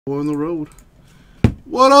On the road.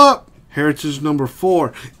 What up? Heritage number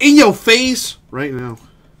 4. In your face right now.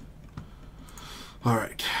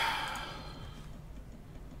 Alright.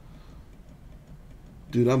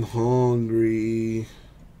 Dude, I'm hungry.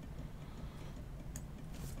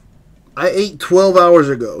 I ate 12 hours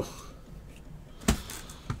ago.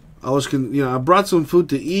 I brought some food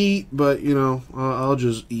to eat, but, I'll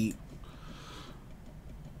just eat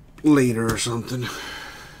later or something.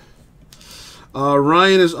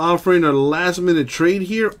 Ryan is offering a last-minute trade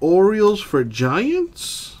here. Orioles for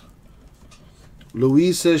Giants?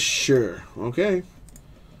 Louise says sure. Okay.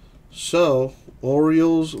 So,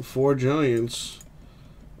 Orioles for Giants.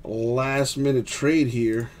 Last-minute trade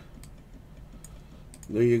here.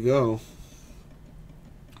 There you go.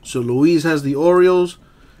 So, Louise has the Orioles,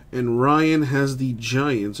 and Ryan has the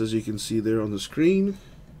Giants, as you can see there on the screen.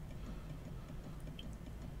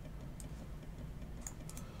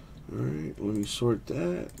 Alright, let me sort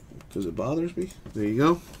that because it bothers me. There you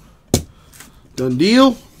go. Done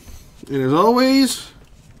deal. And as always,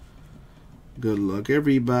 good luck,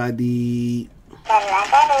 everybody. Good luck,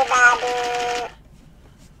 everybody.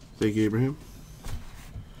 Thank you, Abraham.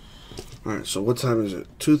 Alright, so what time is it?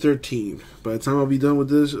 2:13. By the time I'll be done with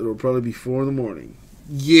this, it'll probably be 4 in the morning.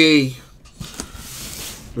 Yay.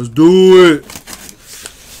 Let's do it.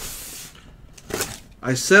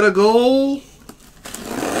 I set a goal.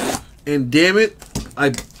 And damn it, I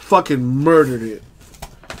fucking murdered it.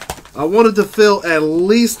 I wanted to fill at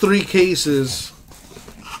least 3 cases.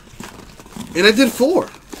 And I did 4.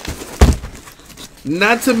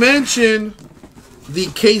 Not to mention the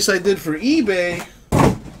case I did for eBay.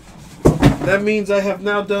 That means I have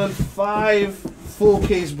now done 5 full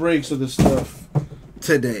case breaks of this stuff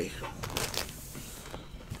today.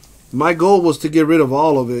 My goal was to get rid of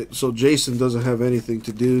all of it so Jason doesn't have anything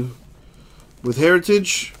to do with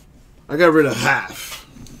Heritage. I got rid of half.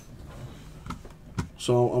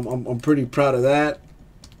 So I'm pretty proud of that.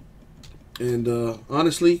 And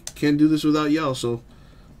honestly, can't do this without y'all. So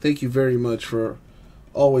thank you very much for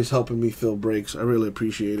always helping me fill breaks. I really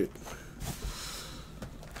appreciate it.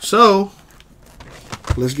 So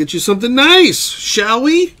let's get you something nice, shall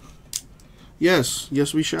we? Yes,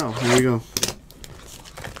 we shall. Here we go.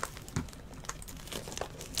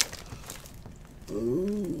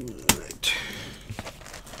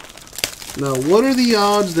 Now, what are the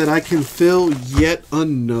odds that I can fill yet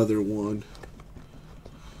another one?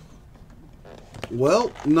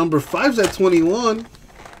 Well, number 5's at 21.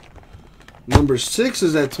 Number 6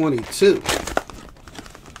 is at 22.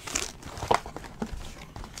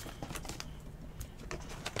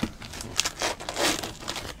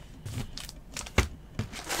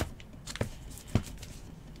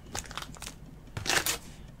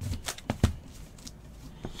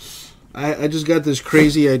 I just got this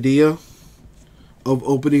crazy idea of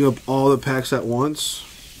opening up all the packs at once,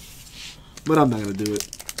 but I'm not going to do it.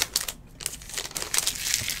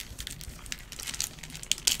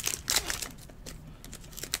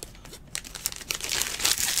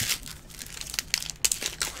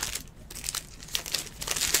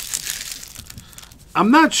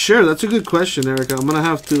 I'm not sure. That's a good question, Erica. I'm going to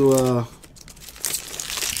have to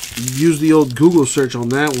use the old Google search on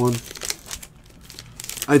that one.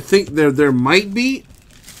 I think there might be,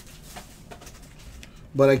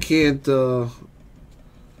 but I can't,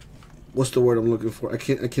 what's the word I'm looking for? I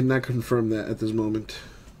cannot confirm that at this moment.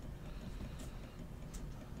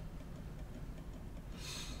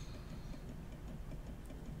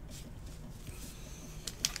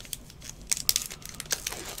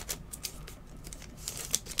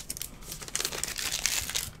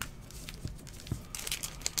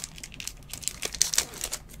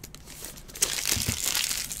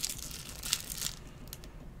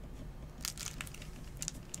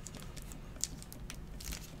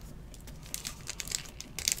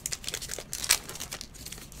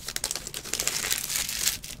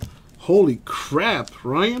 Holy crap,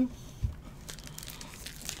 Ryan.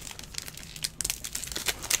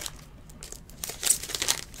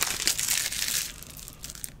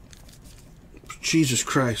 Jesus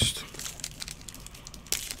Christ.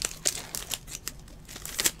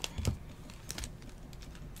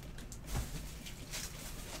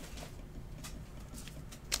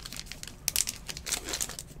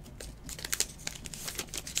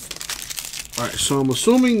 Alright, so I'm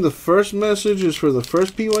assuming the first message is for the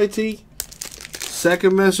first PYT,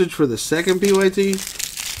 second message for the second PYT,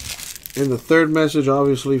 and the third message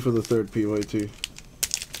obviously for the third PYT.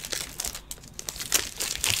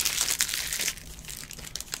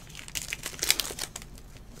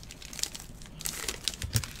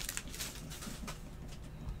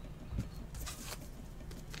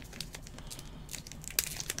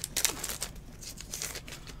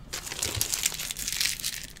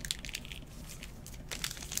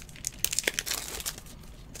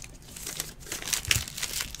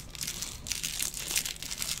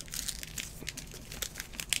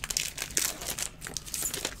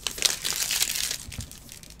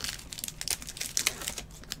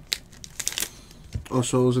 Oh,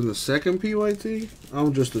 so it was in the second PYT?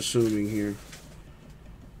 I'm just assuming here.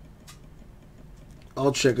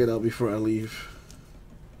 I'll check it out before I leave.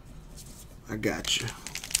 I got you.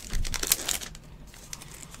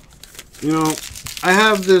 You know, I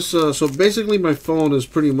have this, so basically my phone is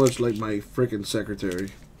pretty much like my freaking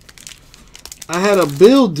secretary. I had a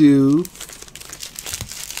bill due.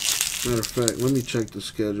 Matter of fact, let me check the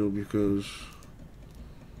schedule because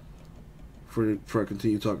before I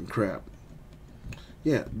continue talking crap.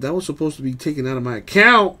 Yeah, that was supposed to be taken out of my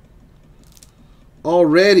account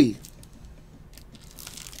already.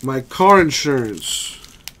 My car insurance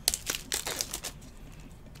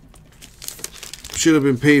should have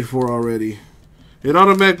been paid for already. It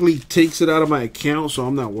automatically takes it out of my account, so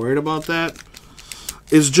I'm not worried about that.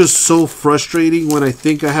 It's just so frustrating when I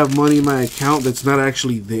think I have money in my account that's not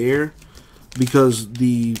actually there because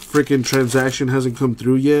the freaking transaction hasn't come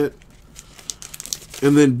through yet.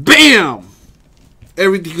 And then BAM!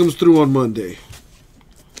 Everything comes through on Monday.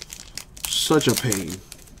 Such a pain.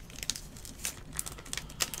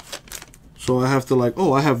 So I have to like,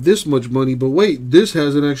 oh, I have this much money, but wait, this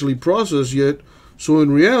hasn't actually processed yet. So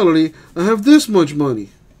in reality, I have this much money.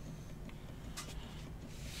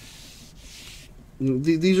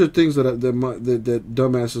 These are things that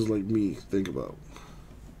dumbasses like me think about.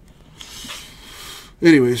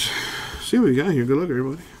 Anyways, see what we got here. Good luck,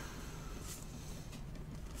 everybody.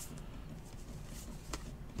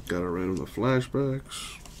 Got a random the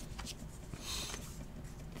flashbacks.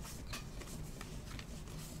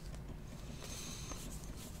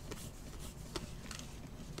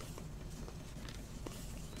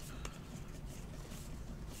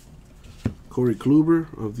 Corey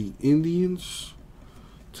Kluber of the Indians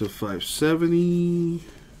to 570.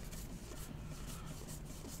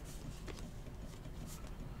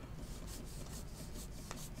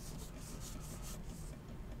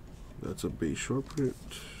 That's a base short print.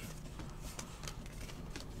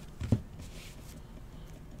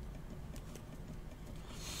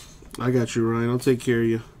 I got you, Ryan. I'll take care of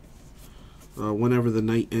you whenever the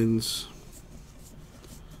night ends.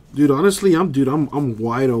 Dude, honestly, I'm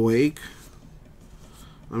wide awake.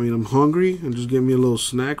 I mean, I'm hungry, and just give me a little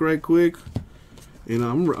snack right quick. And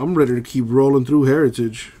I'm ready to keep rolling through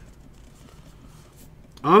Heritage.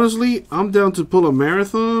 Honestly, I'm down to pull a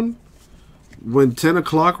marathon when 10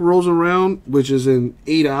 o'clock rolls around, which is in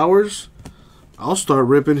 8 hours. I'll start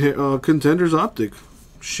ripping Contenders Optic.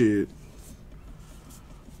 Shit.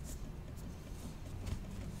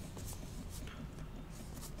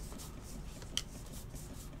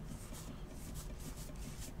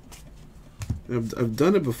 I've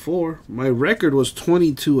done it before. My record was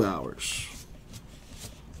 22 hours.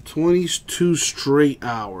 22 straight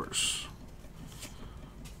hours.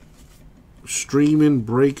 Streaming,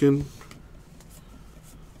 breaking,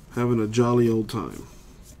 having a jolly old time.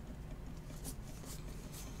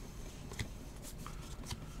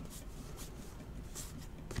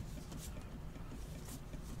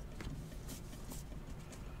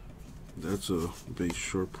 That's a base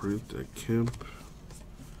short print at Kemp.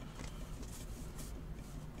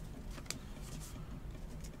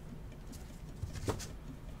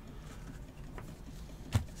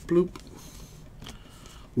 Bloop.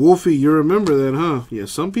 Wolfie, you remember that, huh? Yeah,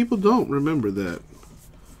 some people don't remember that.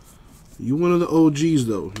 You one of the OGs,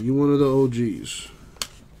 though. You one of the OGs.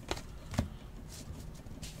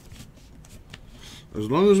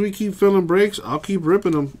 As long as we keep filling breaks, I'll keep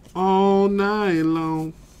ripping them all night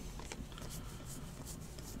long.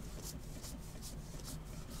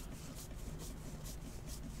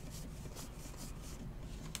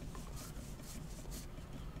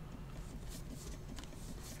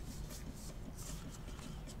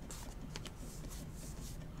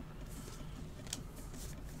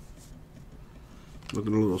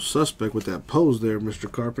 Looking a little suspect with that pose there, Mr.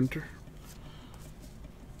 Carpenter.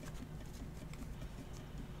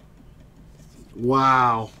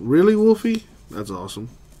 Wow. Really, Wolfie? That's awesome.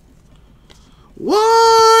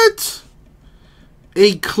 What?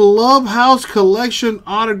 A Clubhouse Collection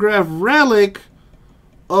autograph relic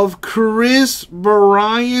of Chris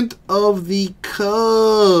Bryant of the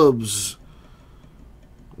Cubs.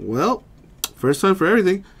 Well, first time for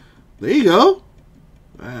everything. There you go.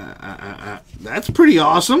 That's pretty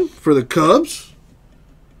awesome for the Cubs.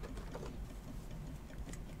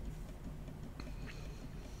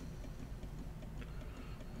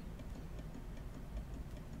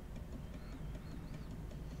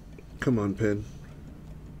 Come on, pen.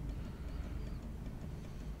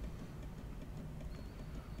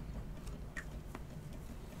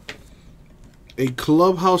 A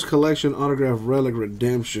Clubhouse Collection autograph relic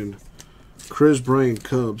redemption. Chris Bryant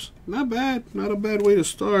Cubs. Not bad. Not a bad way to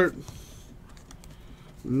start.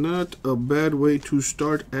 Not a bad way to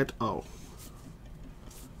start at all.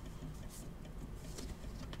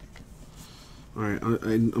 Alright,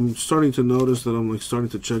 I'm starting to notice that I'm like starting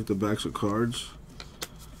to check the backs of cards.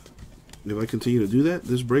 And if I continue to do that,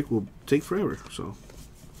 this break will take forever. So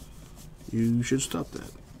you should stop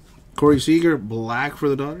that. Corey Seager, black for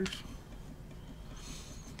the Dodgers.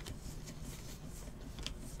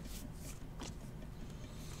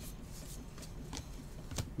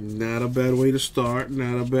 Not a bad way to start.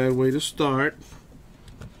 Not a bad way to start.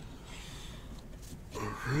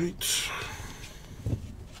 Alright.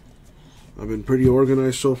 I've been pretty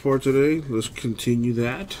organized so far today. Let's continue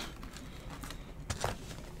that.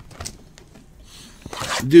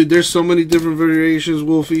 Dude, there's so many different variations,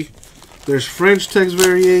 Wolfie. There's French text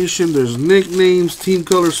variation. There's nicknames, team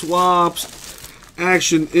color swaps,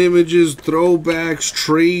 action images, throwbacks,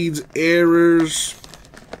 trades, errors.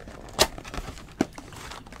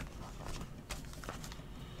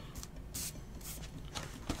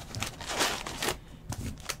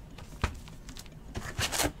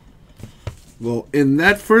 Well, in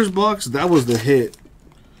that first box, that was the hit.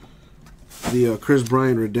 The Chris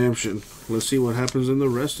Bryant redemption. Let's see what happens in the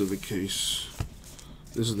rest of the case.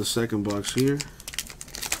 This is the second box here.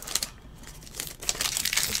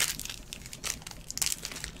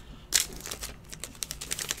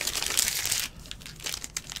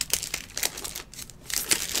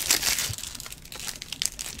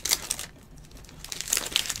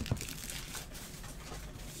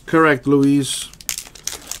 Correct, Louise.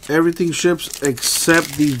 Everything ships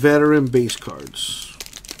except the veteran base cards.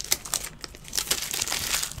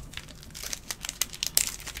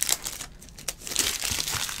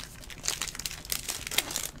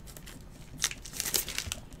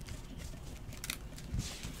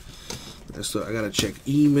 So I gotta check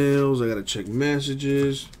emails, I gotta check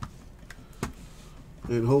messages,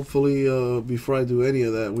 and hopefully before I do any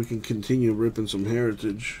of that, we can continue ripping some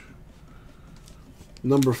heritage.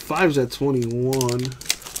 Number 5's at 21.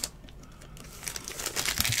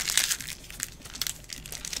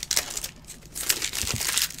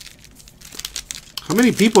 How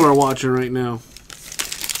many people are watching right now?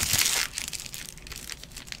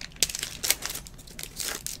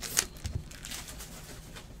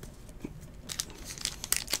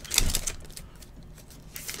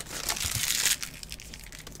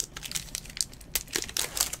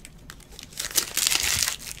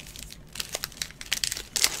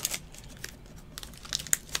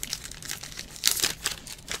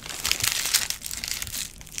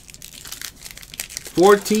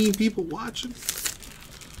 $14 people watching.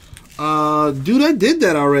 Dude, I did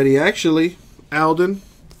that already, actually, Alden.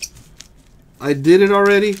 I did it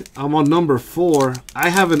already. I'm on number 4. I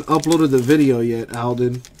haven't uploaded the video yet,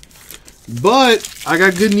 Alden. But I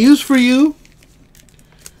got good news for you.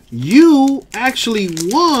 You actually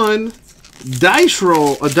won dice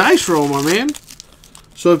roll, a dice roll, my man.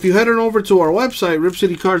 So if you head on over to our website,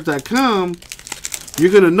 ripcitycards.com,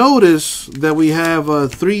 you're going to notice that we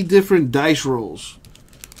have 3 different dice rolls.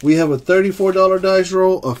 We have a $34 dice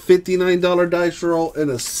roll, a $59 dice roll, and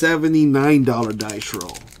a $79 dice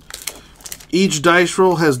roll. Each dice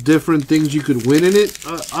roll has different things you could win in it,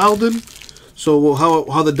 Alden. So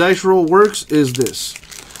how the dice roll works is this.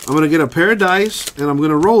 I'm going to get a pair of dice, and I'm going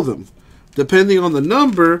to roll them. Depending on the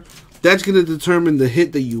number, that's going to determine the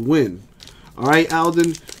hit that you win. All right,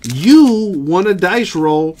 Alden, you won a dice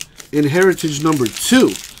roll in Heritage number 2.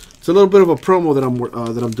 It's a little bit of a promo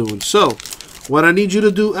that I'm doing. So what I need you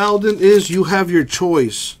to do, Alden, is you have your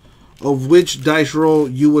choice of which dice roll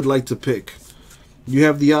you would like to pick. You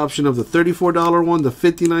have the option of the $34 one, the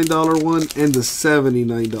 $59 one, and the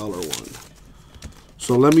 $79 one.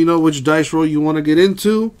 So let me know which dice roll you want to get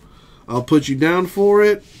into. I'll put you down for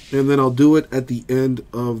it, and then I'll do it at the end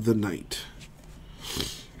of the night.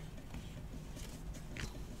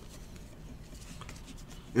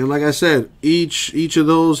 And like I said, each of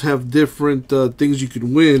those have different things you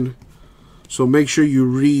can win. So make sure you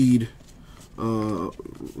read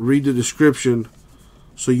the description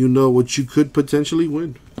so you know what you could potentially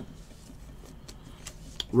win.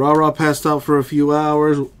 Rah passed out for a few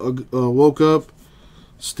hours, woke up,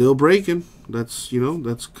 still breaking. That's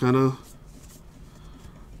that's kind of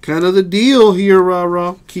the deal here.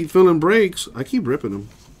 Rah keep feeling breaks. I keep ripping them.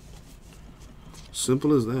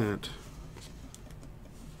 Simple as that.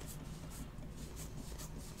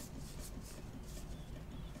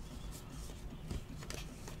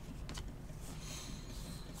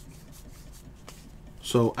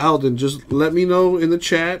 So, Alden, just let me know in the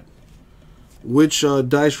chat which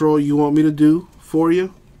dice roll you want me to do for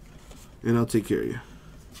you, and I'll take care of you.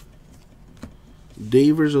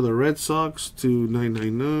 Davers of the Red Sox to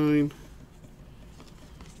 999.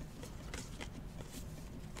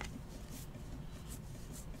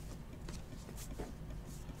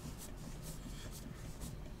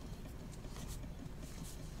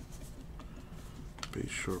 Space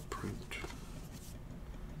short print.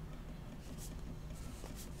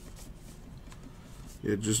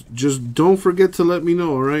 Yeah, just don't forget to let me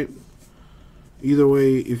know, all right? Either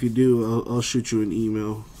way, if you do, I'll shoot you an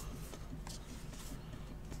email.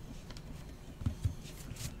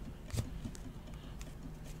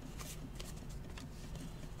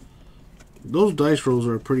 Those dice rolls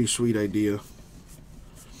are a pretty sweet idea.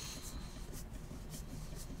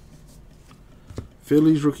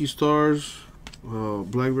 Phillies rookie stars,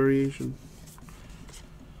 black variation.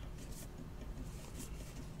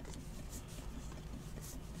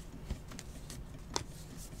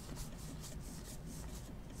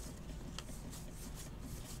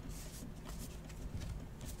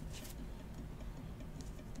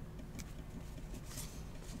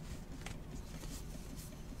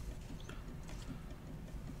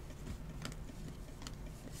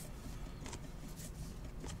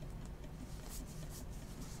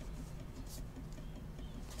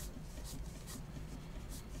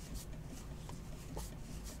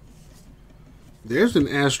 There's an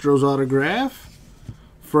Astros autograph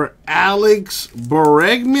for Alex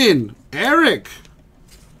Bregman. Eric.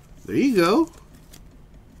 There you go.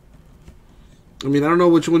 I mean, I don't know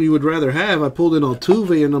which one you would rather have. I pulled in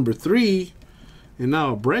Altuve at number 3, and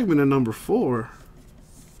now Bregman at number 4.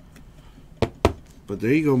 But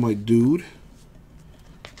there you go, my dude.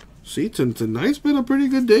 See, tonight's been a pretty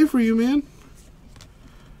good day for you, man.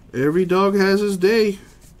 Every dog has his day.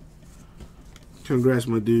 Congrats,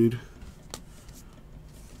 my dude.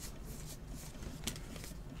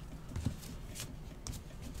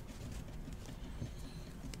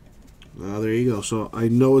 There you go. So I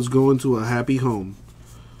know it's going to a happy home.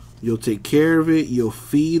 You'll take care of it. You'll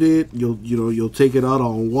feed it. You'll take it out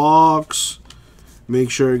on walks. Make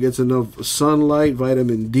sure it gets enough sunlight,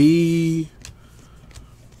 vitamin D.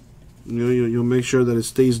 You'll make sure that it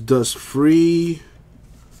stays dust free.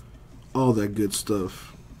 All that good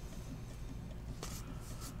stuff.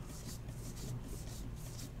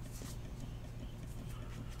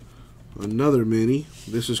 Another mini.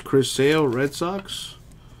 This is Chris Sale, Red Sox.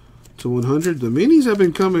 To 100. The minis have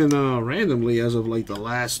been coming randomly as of like the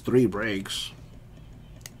last 3 breaks.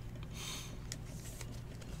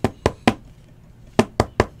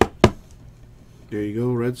 There you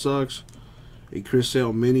go, Red Sox. A Chris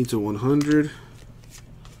Sale mini to 100.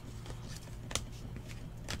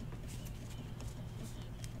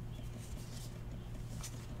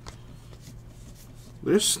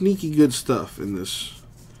 There's sneaky good stuff in this.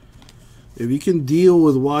 If you can deal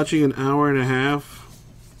with watching an hour and a half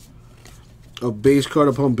of base card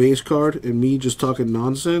upon base card and me just talking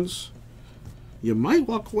nonsense, you might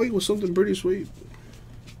walk away with something pretty sweet.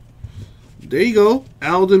 There you go.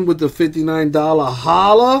 Alden with the $59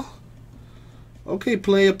 holla. Okay,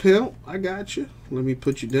 play a pimp. I got you. Let me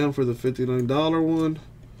put you down for the $59 one.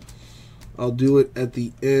 I'll do it at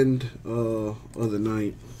the end of the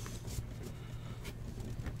night.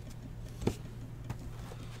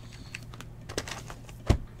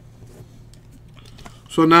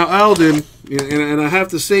 So now, Alden, and I have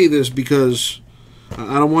to say this because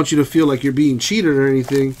I don't want you to feel like you're being cheated or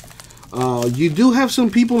anything. You do have some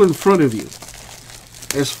people in front of you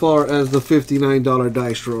as far as the $59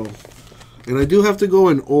 dice roll. And I do have to go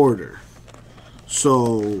in order.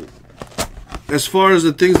 So, as far as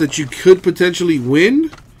the things that you could potentially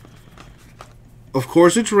win, of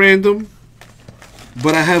course it's random,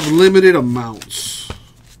 but I have limited amounts.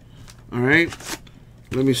 Alright?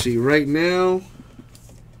 Let me see. Right now,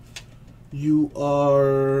 you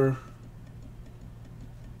are,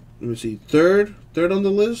 let me see, third on the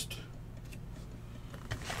list.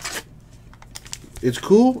 It's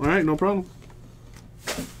cool. All right, no problem.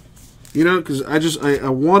 You know, because I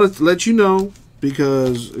wanted to let you know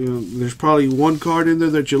because there's probably one card in there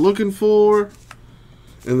that you're looking for,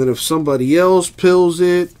 and then if somebody else pills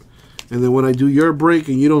it, and then when I do your break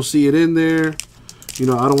and you don't see it in there, I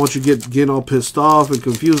don't want you getting all pissed off and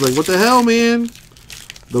confused. Like, what the hell, man?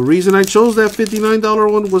 The reason I chose that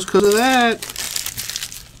 $59 one was because of that.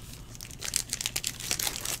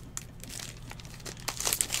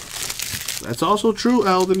 That's also true,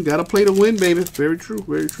 Alden. Gotta play to win, baby. Very true,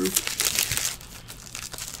 very true.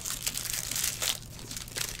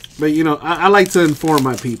 But, I like to inform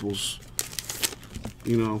my peoples.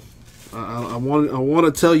 I want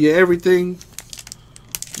to tell you everything.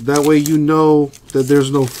 That way you know that there's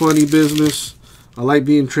no funny business. I like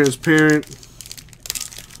being transparent.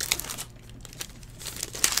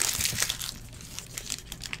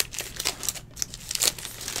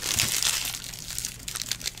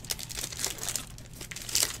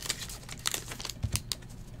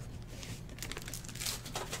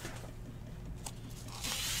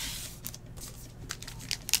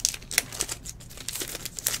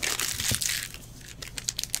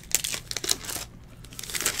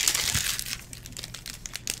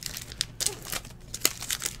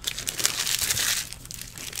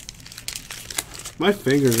 My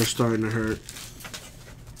fingers are starting to hurt.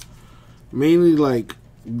 Mainly like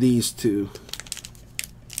these two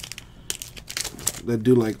that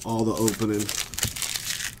do like all the opening.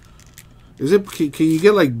 Is it? Can you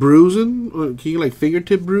get like bruising? Or can you get like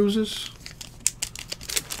fingertip bruises?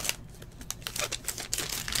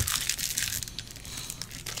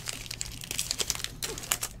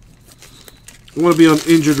 I want to be on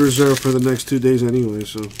injured reserve for the next 2 days anyway,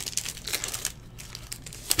 so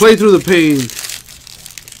play through the pain.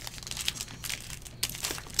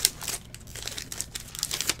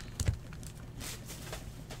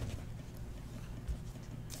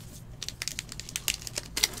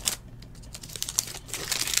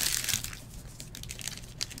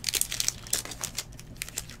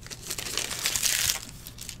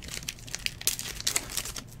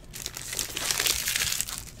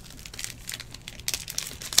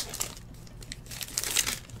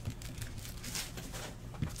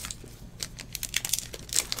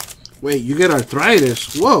 Wait, you get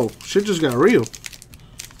arthritis? Whoa, shit just got real.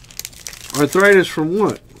 Arthritis from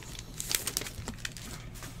what?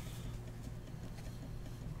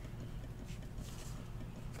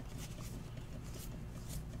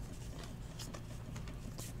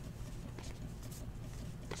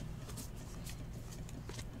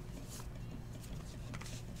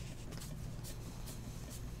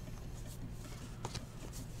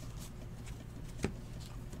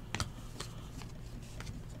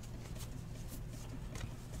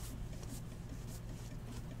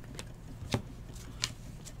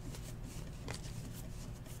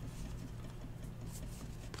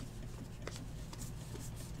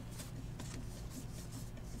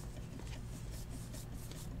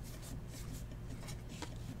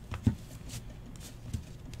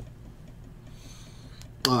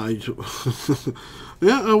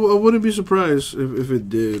 Yeah, I wouldn't be surprised if it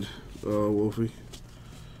did, Wolfie.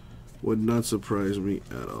 Would not surprise me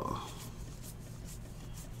at all.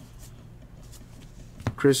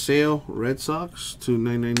 Chris Sale, Red Sox,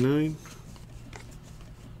 $2.999.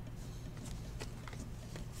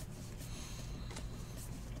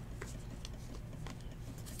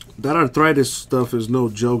 That arthritis stuff is no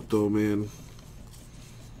joke, though, man.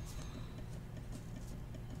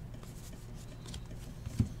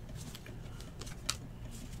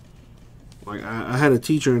 Like I had a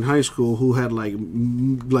teacher in high school who had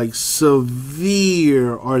like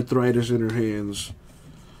severe arthritis in her hands,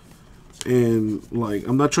 and like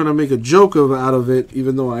I'm not trying to make a joke out of it,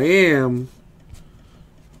 even though I am.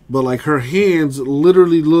 But like her hands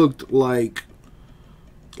literally looked like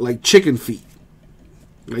chicken feet.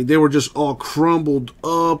 Like they were just all crumbled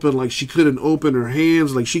up, and like she couldn't open her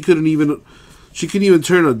hands. Like she couldn't even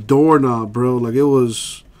turn a doorknob, bro. Like it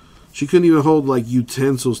was. She couldn't even hold, like,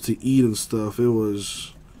 utensils to eat and stuff. It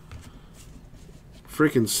was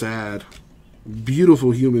freaking sad.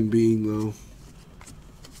 Beautiful human being, though.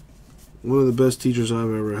 One of the best teachers I've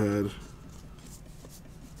ever had.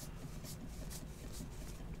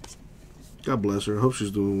 God bless her. I hope she's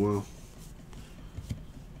doing well.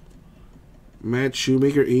 Matt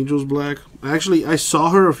Shoemaker, Angels Black. Actually, I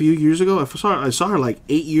saw her a few years ago. I saw her like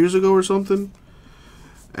 8 years ago or something.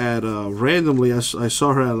 At randomly, I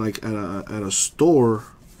saw her at a store,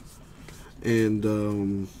 and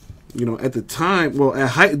you know, at the time, well,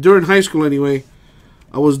 during high school anyway,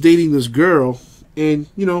 I was dating this girl, and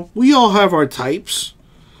you know, we all have our types.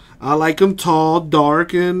 I like them tall,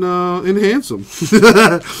 dark, and handsome.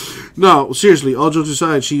 No, seriously, all jokes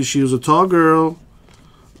aside, she was a tall girl,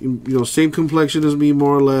 you know, same complexion as me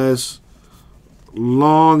more or less,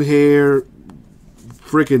 long hair.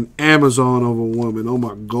 Freaking Amazon of a woman. Oh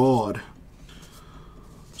my God.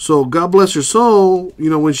 So God bless her soul. You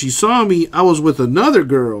know, when she saw me, I was with another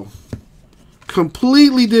girl.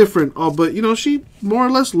 Completely different. Oh, but you know, she more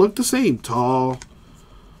or less looked the same. Tall.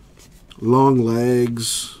 Long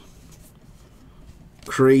legs.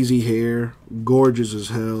 Crazy hair. Gorgeous as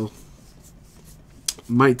hell.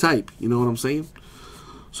 My type. You know what I'm saying?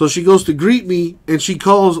 So she goes to greet me, and she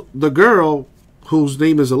calls the girl, whose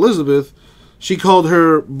name is Elizabeth. She called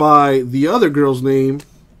her by the other girl's name,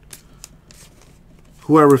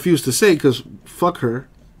 who I refuse to say because fuck her.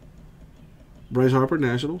 Bryce Harper,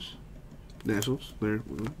 Nationals. Nationals, there,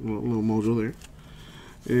 little mojo there.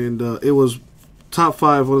 And it was top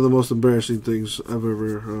 5, one of the most embarrassing things I've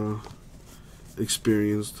ever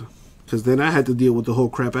experienced. Because then I had to deal with the whole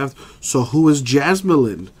crap after. So who is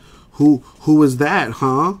Jasmine? Who is that,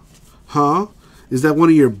 huh? Huh? Is that one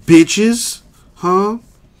of your bitches? Huh?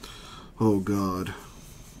 Oh, God.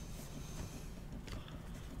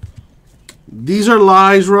 These are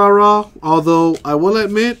lies, rah-rah. Although, I will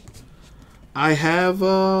admit, I have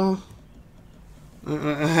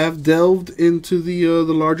I have delved into the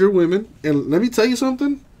larger women, and let me tell you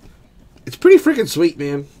something. It's pretty freaking sweet,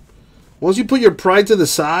 man. Once you put your pride to the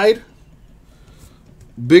side,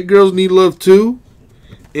 big girls need love too,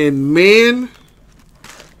 and man,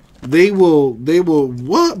 they will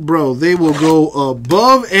what, bro? They will go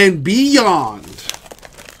above and beyond.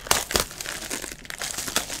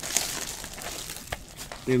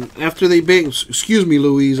 And after they bang, excuse me,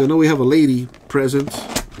 Louise, I know we have a lady present.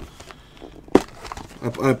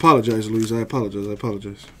 I apologize, Louise. I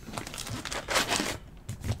apologize.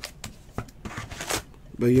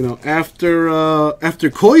 But you know, after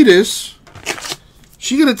coitus,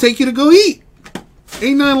 she gonna take you to go eat.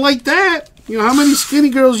 Ain't nothing like that. You know how many skinny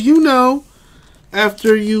girls you know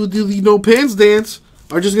after you do the no pants dance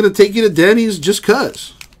are just gonna take you to Denny's just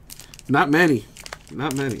cause? Not many.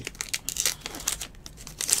 Not many.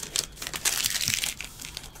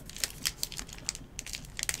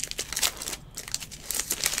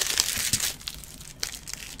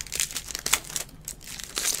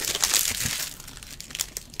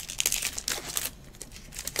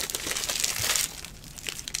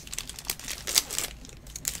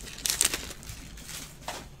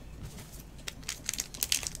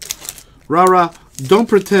 Rara, don't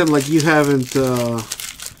pretend like you haven't.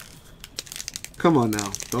 Come on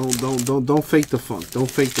now, don't fake the funk. Don't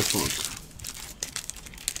fake the funk.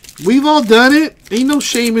 We've all done it. Ain't no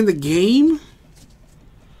shame in the game.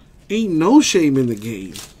 Ain't no shame in the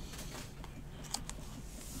game.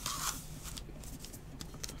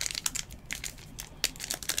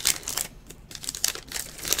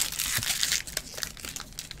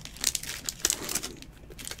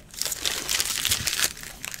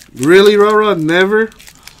 Really, Rara? Never?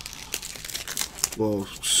 Well,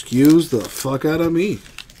 excuse the fuck out of me.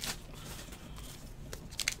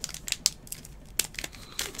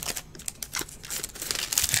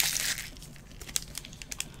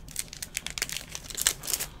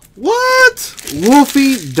 What?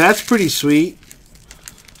 Wolfie, that's pretty sweet.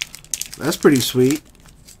 That's pretty sweet.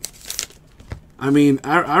 I mean,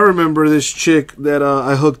 I remember this chick that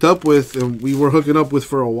I hooked up with, and we were hooking up with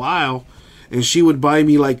for a while. And she would buy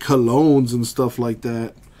me like colognes and stuff like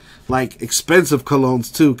that, like expensive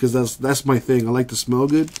colognes too, because that's my thing. I like to smell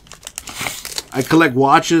good. I collect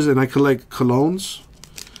watches and I collect colognes.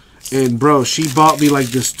 And bro, she bought me like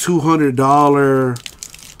this $200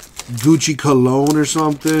 Gucci cologne or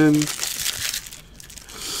something.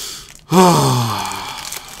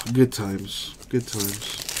 Good times. Good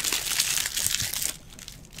times.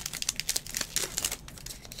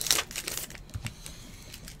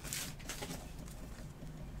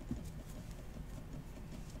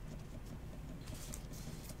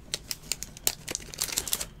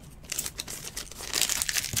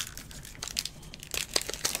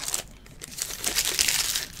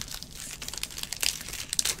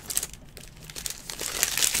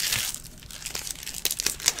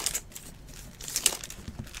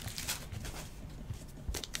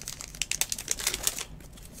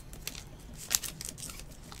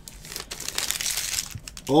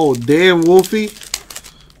 Oh, damn, Wolfie.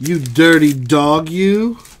 You dirty dog,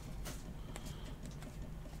 you.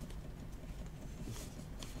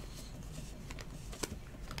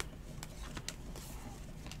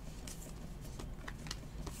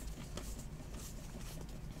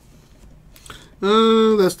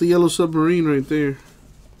 That's the Yellow Submarine right there.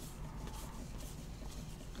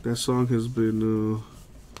 That song has been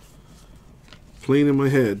playing in my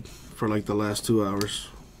head for like the last 2 hours.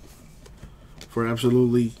 For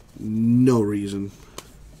absolutely no reason.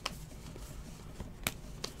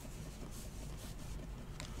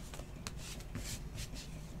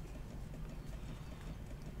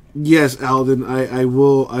 Yes, Alden, I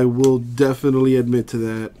will definitely admit to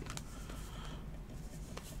that.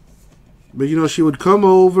 But you know, she would come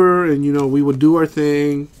over and you know, we would do our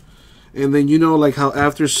thing. And then you know, like how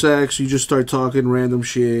after sex you just start talking random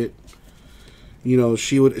shit. You know,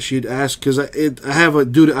 she'd ask, because I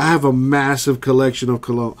have a massive collection of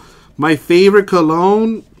cologne. My favorite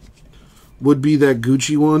cologne would be that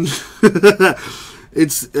Gucci one.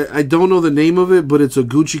 I don't know the name of it, but it's a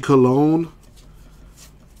Gucci cologne.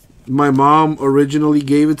 My mom originally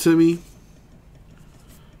gave it to me.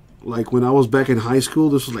 Like when I was back in high school,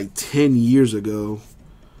 this was like 10 years ago.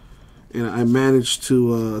 And I managed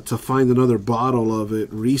to find another bottle of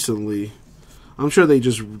it recently. I'm sure they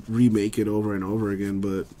just remake it over and over again,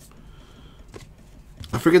 but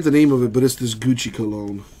I forget the name of it, but it's this Gucci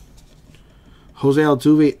cologne. Jose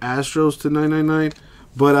Altuve Astros to 999.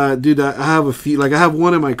 But dude, I have I have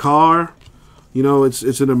one in my car. You know, it's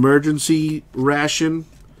an emergency ration.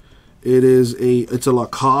 It's a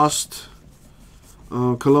Lacoste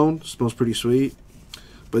cologne. It smells pretty sweet.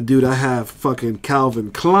 But dude, I have fucking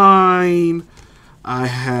Calvin Klein. I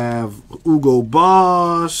have Hugo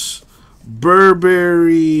Boss,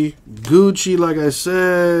 Burberry, Gucci, like I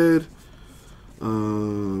said.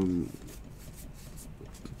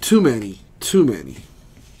 Too many.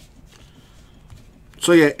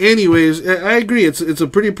 So yeah, anyways, I agree. It's a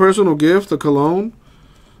pretty personal gift, the cologne.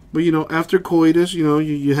 But you know, after coitus, you know,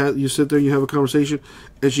 you sit there and you have a conversation,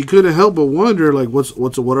 and she couldn't help but wonder, like,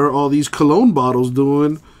 what are all these cologne bottles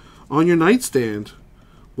doing on your nightstand?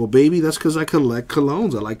 Well, baby, that's because I collect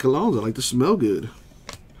colognes. I like colognes. I like to smell good.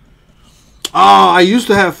 Oh, I used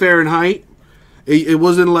to have Fahrenheit. It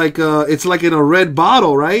wasn't like it's like in a red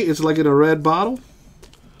bottle, right? It's like in a red bottle.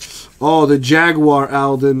 Oh, the Jaguar,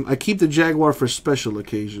 Alden. I keep the Jaguar for special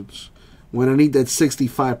occasions. When I need that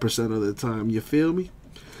 65% of the time. You feel me?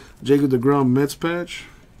 Jacob deGrom Mets patch.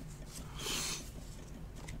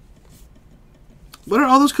 What are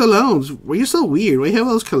all those colognes? Why are you so weird? Why do you have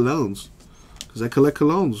all those colognes? Because I collect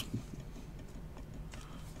colognes.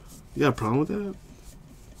 You got a problem with that?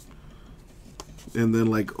 And then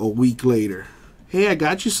like a week later. Hey, I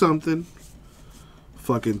got you something.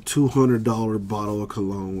 Fucking $200 bottle of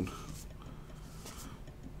cologne.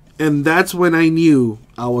 And that's when I knew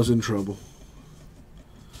I was in trouble.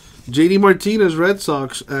 JD Martinez Red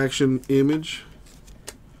Sox action image.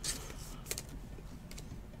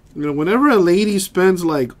 You know, whenever a lady spends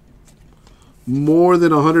like more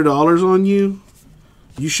than $100 on you,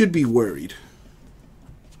 you should be worried.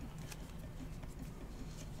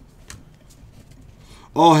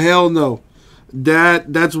 Oh hell no.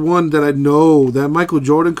 That's one that I know. That Michael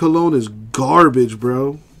Jordan cologne is garbage,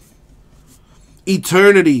 bro.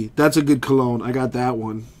 Eternity. That's a good cologne. I got that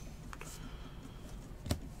one.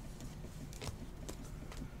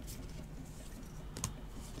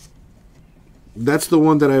 That's the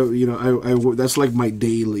one that I that's like my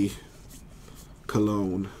daily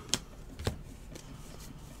cologne.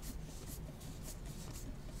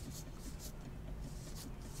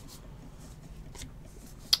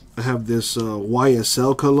 I have this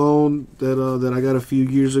YSL cologne that I got a few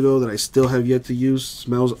years ago that I still have yet to use.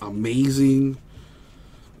 Smells amazing.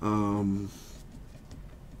 I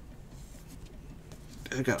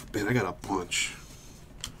got a bunch.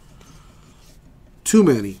 Too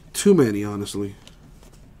many, honestly.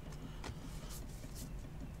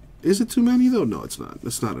 Is it too many though? No, it's not.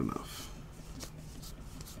 It's not enough.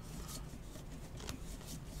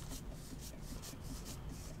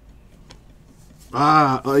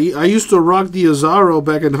 I used to rock the Azzaro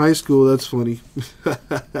back in high school. That's funny.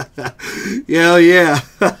 Yeah,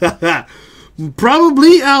 yeah.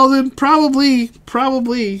 Probably, Alden. Probably.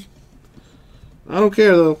 I don't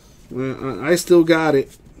care, though. I still got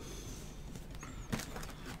it.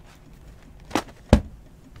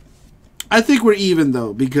 I think we're even,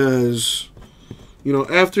 though, because, you know,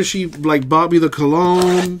 after she, like, bought me the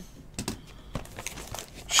cologne,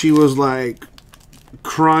 she was, like,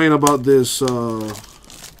 crying about this,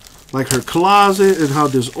 like, her closet and how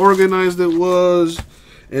disorganized it was,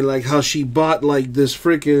 and, like, how she bought, like, this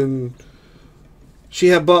freaking... She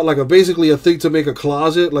had bought, like, basically a thing to make a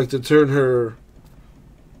closet, like, to turn her...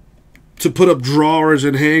 to put up drawers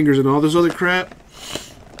and hangers and all this other crap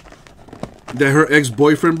that her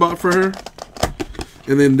ex-boyfriend bought for her.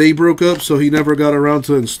 And then they broke up, so he never got around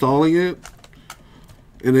to installing it.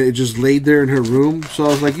 And it just laid there in her room. So I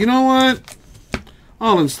was like, you know what?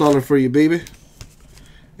 I'll install it for you, baby.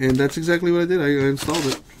 And that's exactly what I did. I installed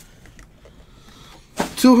it.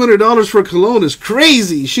 $200 for cologne is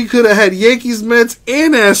crazy. She could have had Yankees, Mets,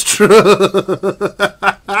 and Astro.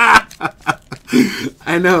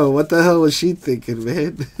 I know. What the hell was she thinking,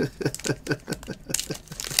 man?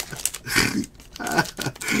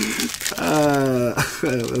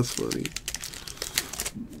 That's funny.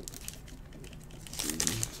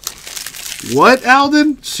 What,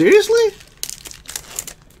 Alden? Seriously?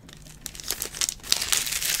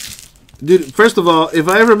 Dude, first of all, if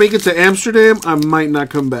I ever make it to Amsterdam, I might not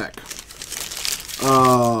come back.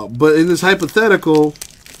 But in this hypothetical,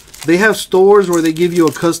 they have stores where they give you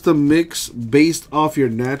a custom mix based off your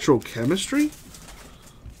natural chemistry?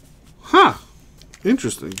 Huh.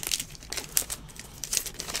 Interesting.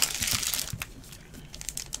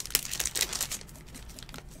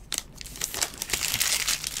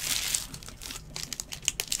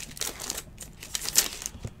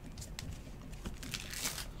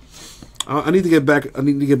 I need to get back. I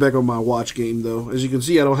need to get back on my watch game, though. As you can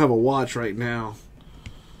see, I don't have a watch right now.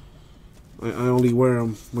 I only wear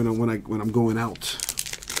them when I'm going out.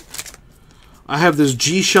 I have this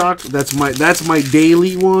G-Shock. That's my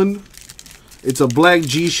daily one. It's a black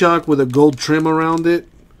G-Shock with a gold trim around it.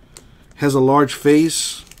 Has a large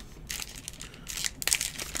face.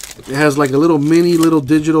 It has like a little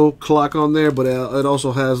digital clock on there, but it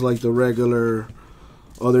also has like the regular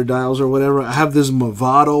other dials or whatever. I have this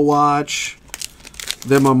Movado watch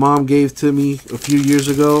that my mom gave to me a few years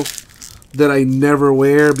ago that I never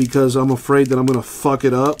wear because I'm afraid that I'm gonna fuck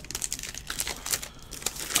it up.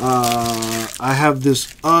 I have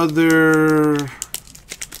this other.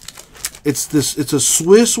 It's a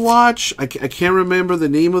Swiss watch. I can't remember the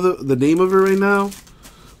name of the name of it right now,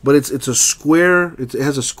 but it's a square. It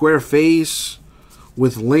has a square face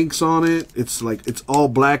with links on it. It's all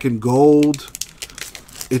black and gold.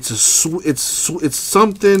 It's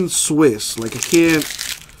something Swiss. Like I can't.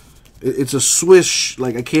 It's a Swiss.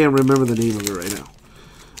 Like I can't remember the name of it right now.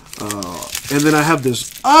 And then I have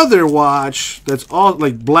this other watch that's all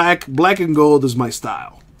like black and gold is my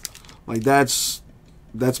style. Like that's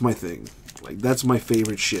my thing. Like that's my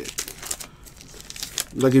favorite shit.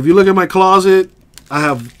 Like if you look at my closet, I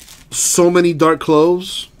have so many dark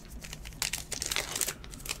clothes.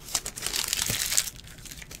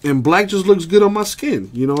 And black just looks good on my skin.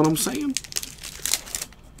 You know what I'm saying?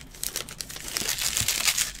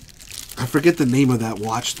 I forget the name of that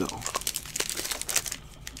watch though.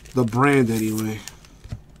 The brand anyway.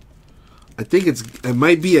 I think it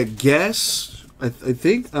might be a Guess. I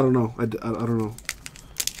think I don't know. I don't know.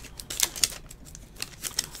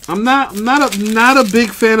 I'm not a big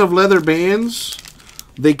fan of leather bands.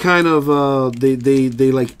 They kind of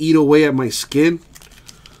they like eat away at my skin.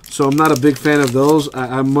 So I'm not a big fan of those.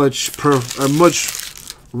 I much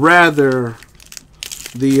rather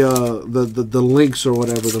the links or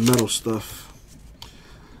whatever, the metal stuff.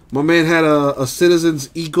 My man had a Citizens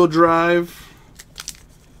Eco Drive.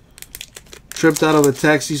 Tripped out of a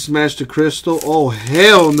taxi, smashed a crystal. Oh,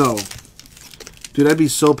 hell no. Dude, I'd be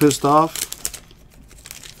so pissed off.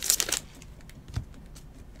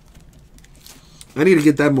 I need to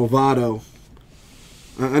get that Movado.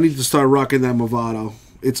 I need to start rocking that Movado.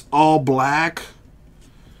 It's all black.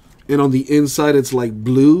 And on the inside, it's like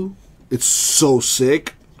blue. It's so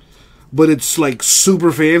sick. But it's like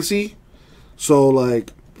super fancy. So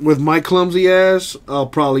like, with my clumsy ass, I'll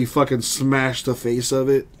probably fucking smash the face of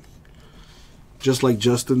it. Just like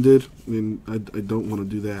Justin did. I mean, I don't want to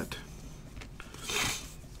do that.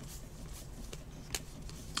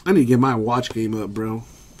 I need to get my watch game up, bro.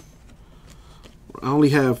 I only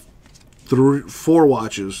have 4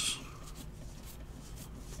 watches.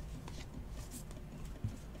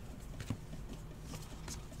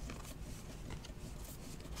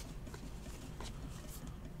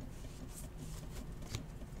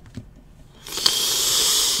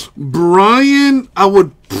 Brian, I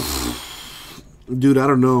would, dude. I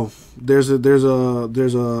don't know. There's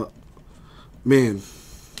a man.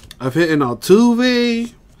 I've hit an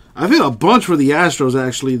Altuve. I've hit a bunch for the Astros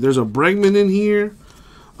actually. There's a Bregman in here.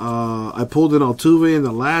 I pulled an Altuve in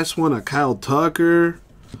the last one. A Kyle Tucker.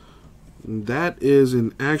 That is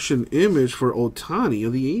an action image for Ohtani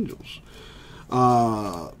of the Angels.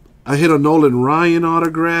 I hit a Nolan Ryan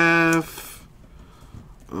autograph.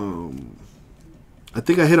 I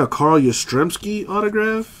think I hit a Carl Yastrzemski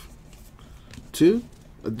autograph, too.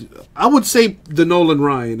 I would say the Nolan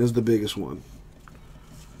Ryan is the biggest one.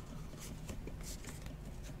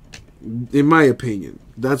 In my opinion.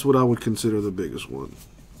 That's what I would consider the biggest one.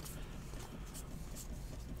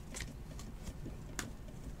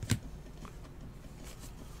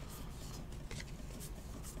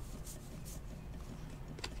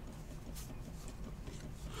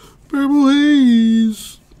 Purple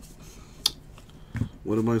Haze.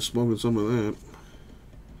 What am I smoking some of that?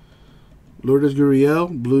 Lourdes Gurriel,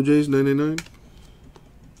 Blue Jays, 99.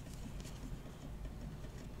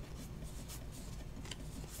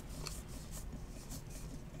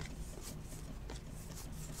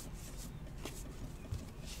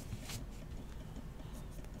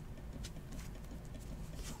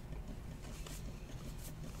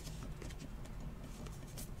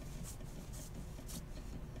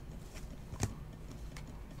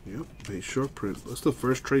 Yep, a short print. That's the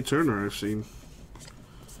first Trey Turner I've seen.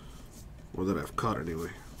 Or that I've caught anyway.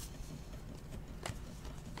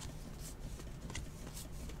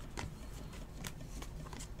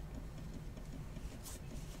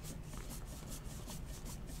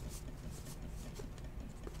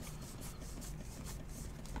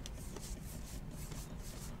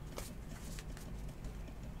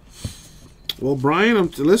 Well, Brian,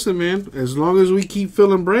 listen, man. As long as we keep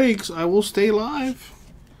filling breaks, I will stay live.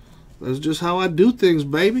 That's just how I do things,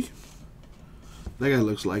 baby. That guy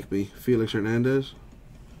looks like me. Felix Hernandez.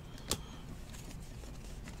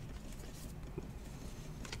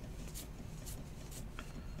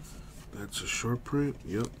 That's a short print.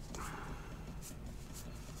 Yep.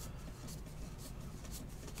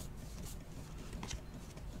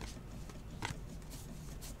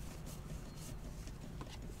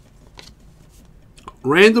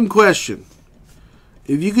 Random question.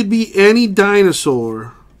 If you could be any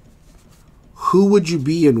dinosaur, who would you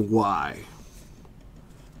be and why?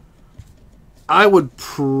 I would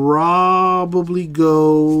probably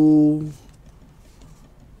go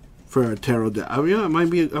for a pterodactyl. I mean,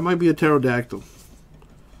 I might be a pterodactyl.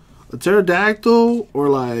 A pterodactyl or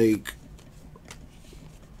like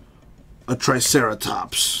a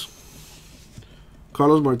triceratops.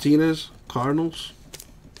 Carlos Martinez, Cardinals.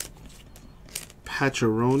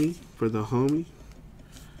 Pacharoni for the homie.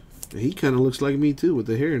 He kind of looks like me too with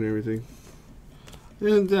the hair and everything.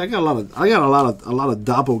 And I got a lot of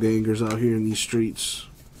doppelgangers out here in these streets.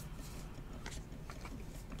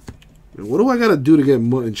 And what do I gotta do to get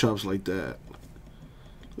mutton chops like that?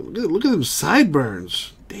 Look at them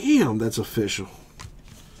sideburns. Damn, that's official.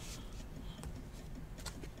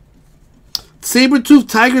 Saber-toothed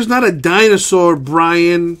tiger's not a dinosaur,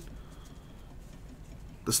 Brian.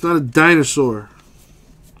 That's not a dinosaur.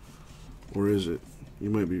 Or is it? You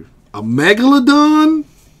might be. A megalodon?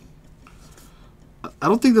 I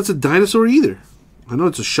don't think that's a dinosaur either. I know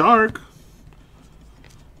it's a shark.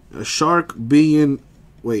 A shark being...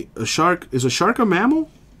 Wait, a shark... Is a shark a mammal?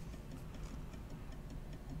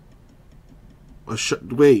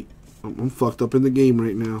 Wait, I'm fucked up in the game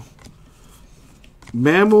right now.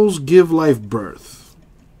 Mammals give life birth.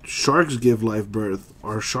 Sharks give life birth.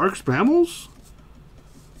 Are sharks mammals?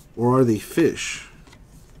 Or are they fish?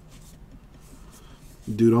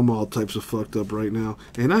 Dude, I'm all types of fucked up right now.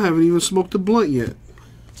 And I haven't even smoked a blunt yet.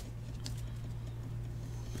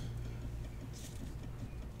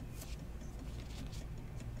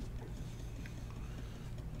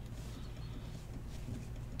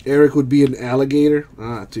 Eric would be an alligator.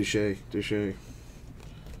 Ah, touche, touche.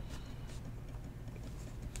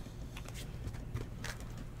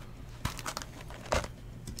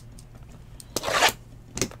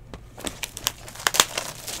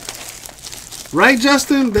 Right,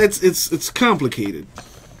 Justin? It's complicated.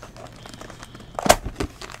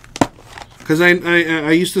 Because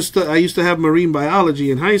I used to have marine biology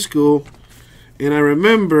in high school, and I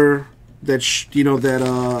remember that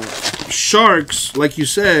sharks, like you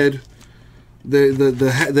said,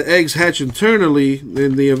 the eggs hatch internally,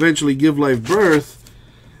 and they eventually give life birth.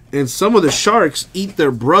 And some of the sharks eat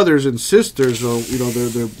their brothers and sisters, or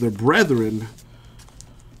their brethren,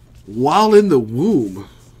 while in the womb.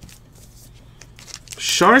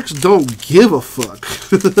 Sharks don't give a fuck.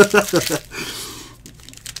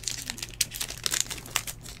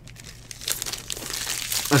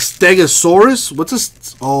 A stegosaurus? What's a...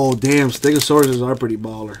 Oh, damn. Stegosauruses are pretty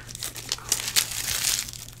baller.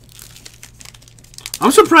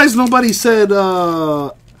 I'm surprised nobody said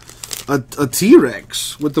a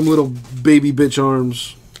T-Rex with them little baby bitch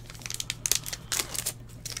arms.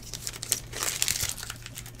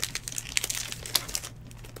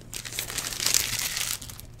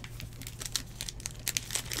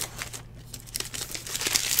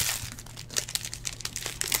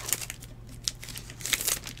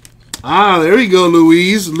 Ah, there you go,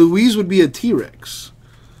 Louise. Louise would be a T-Rex.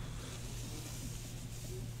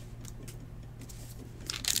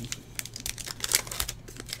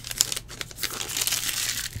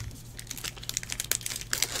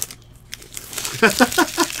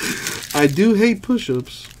 I do hate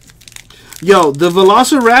push-ups. Yo, the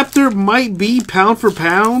Velociraptor might be, pound for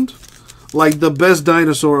pound, like the best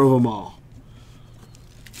dinosaur of them all.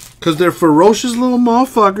 Because they're ferocious little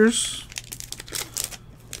motherfuckers.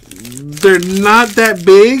 They're not that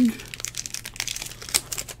big,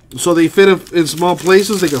 so they fit in small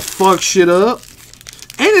places. They can fuck shit up,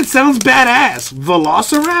 and it sounds badass.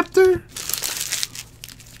 Velociraptor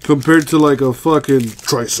compared to like a fucking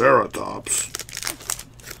Triceratops.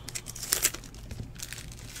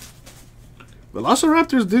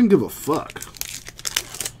 Velociraptors didn't give a fuck.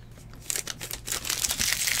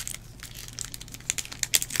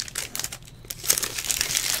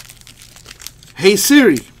 Hey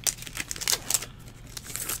Siri.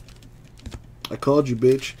 I called you,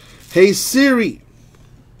 bitch. Hey, Siri.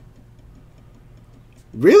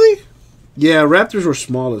 Really? Yeah, raptors were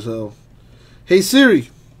small as hell. Hey, Siri.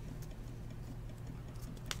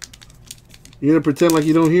 You gonna pretend like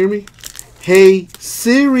you don't hear me? Hey,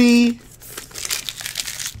 Siri.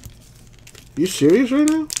 You serious right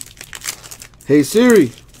now? Hey,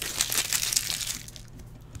 Siri.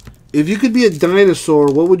 If you could be a dinosaur,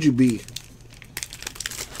 what would you be?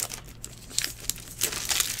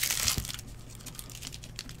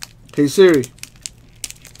 Hey Siri.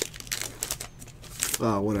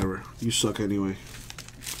 Oh, whatever. You suck anyway.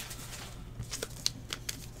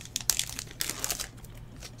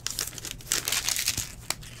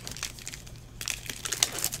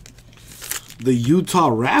 The Utah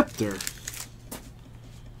Raptor.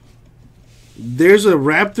 There's a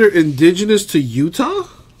Raptor indigenous to Utah?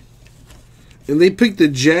 And they picked the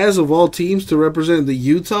Jazz of all teams to represent the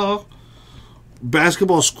Utah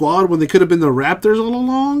basketball squad when they could have been the Raptors all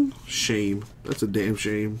along? Shame. That's a damn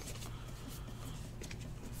shame.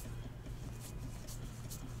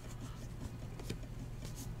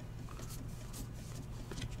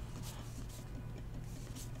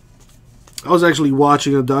 I was actually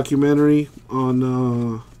watching a documentary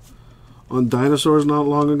on dinosaurs not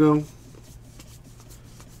long ago.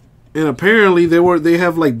 And apparently they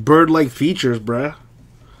have like bird-like features, bruh.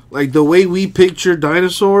 Like the way we picture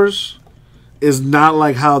dinosaurs is not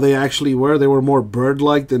like how they actually were. They were more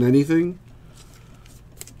bird-like than anything.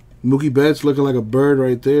 Mookie Betts looking like a bird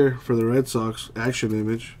right there for the Red Sox action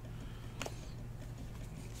image.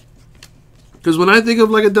 Because when I think of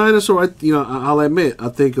like a dinosaur, I'll admit, I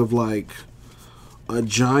think of like a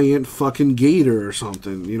giant fucking gator or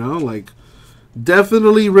something, you know? Like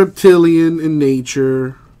definitely reptilian in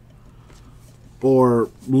nature. Or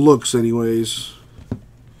looks anyways.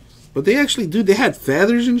 But they actually, dude, they had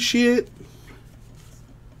feathers and shit.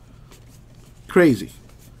 Crazy.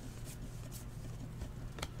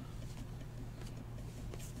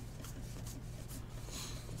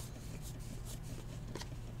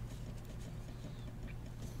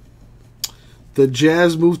 The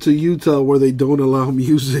Jazz moved to Utah where they don't allow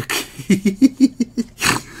music.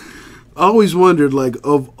 I always wondered, like,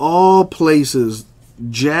 of all places,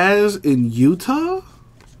 Jazz in Utah?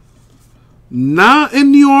 Not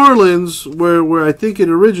in New Orleans, where I think it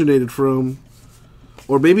originated from.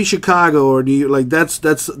 Or maybe Chicago or New York. Like, that's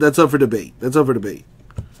up for debate. That's up for debate.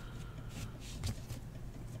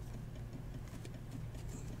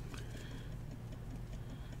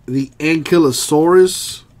 The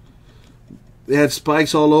Ankylosaurus. They had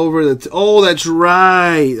spikes all over. That's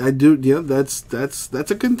right. I do. Yeah, that's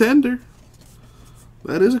a contender.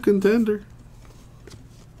 That is a contender.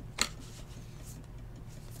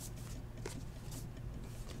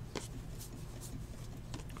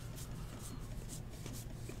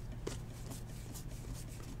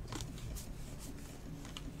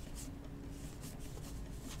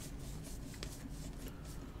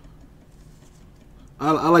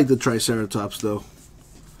 I like the Triceratops though.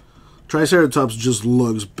 Triceratops just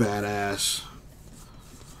looks badass.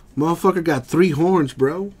 Motherfucker got 3 horns,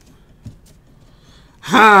 bro.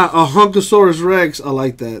 Ha! A Hunkosaurus Rex. I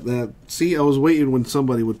like that. See, I was waiting when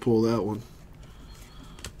somebody would pull that one.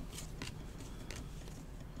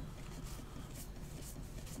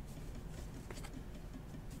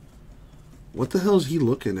 What the hell is he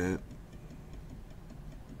looking at?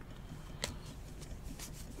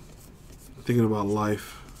 Thinking about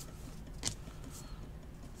life.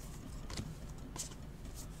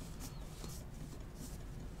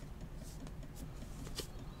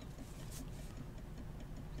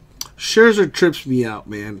 Scherzer trips me out,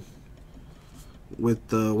 man.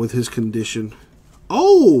 With his condition.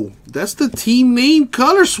 Oh, that's the team name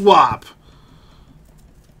color swap.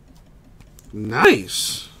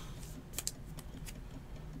 Nice.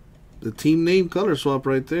 The team name color swap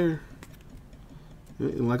right there.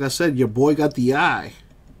 And like I said, your boy got the eye.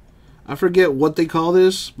 I forget what they call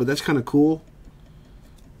this, but that's kind of cool.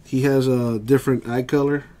 He has a different eye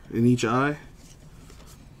color in each eye.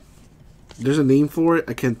 There's a name for it.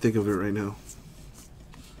 I can't think of it right now.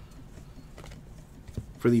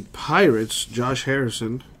 For the Pirates, Josh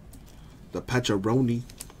Harrison, the Pacharoni.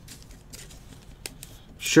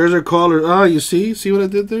 Scherzer caller. Ah, you see? See what I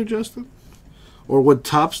did there, Justin? Or what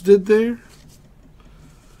Topps did there?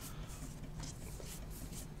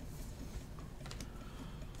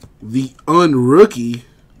 The unrookie.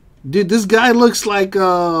 Dude, this guy looks like,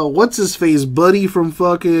 what's his face? Buddy from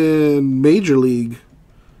fucking Major League.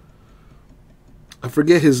 I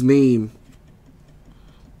forget his name.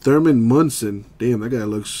 Thurman Munson. Damn, that guy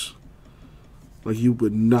looks like you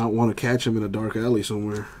would not want to catch him in a dark alley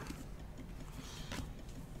somewhere.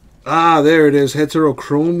 Ah, there it is.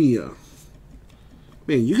 Heterochromia.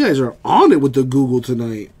 Man, you guys are on it with the Google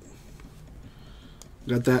tonight.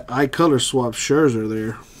 Got that eye color swap Scherzer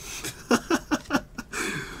there.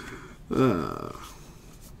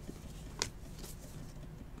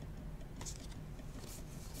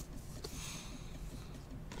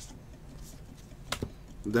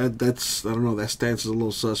 That's I don't know, that stance is a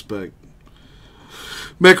little suspect.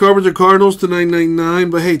 Matt Carpenter Cardinals to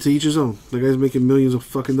 $9.99, but hey, to each his own. The guy's making millions of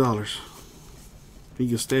fucking dollars. He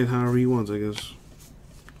can stand however he wants, I guess.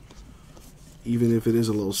 Even if it is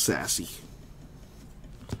a little sassy.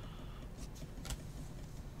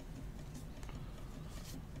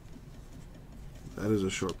 That is a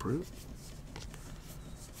short print.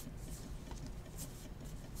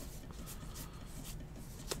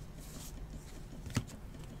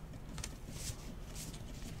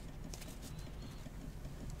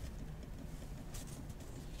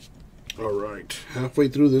 All right, halfway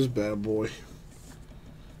through this bad boy.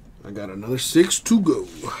 I got another 6 to go.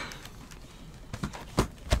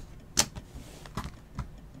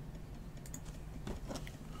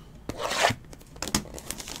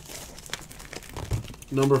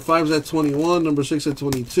 Number 5's at 21, number 6 at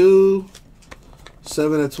 22,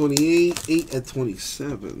 7 at 28, 8 at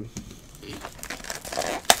 27.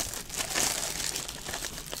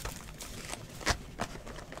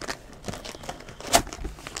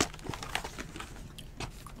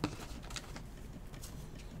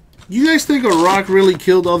 You guys think a rock really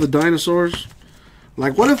killed all the dinosaurs?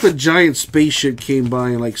 Like, what if a giant spaceship came by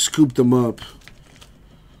and, like, scooped them up?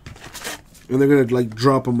 And they're gonna, like,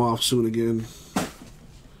 drop them off soon again.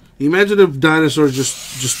 Imagine if dinosaurs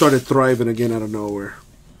just started thriving again out of nowhere.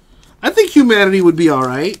 I think humanity would be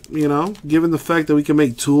alright, you know? Given the fact that we can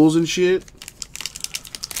make tools and shit.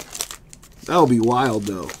 That would be wild,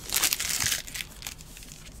 though.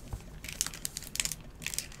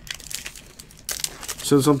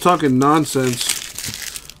 Since I'm talking nonsense,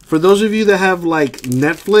 for those of you that have like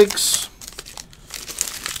Netflix,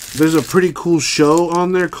 there's a pretty cool show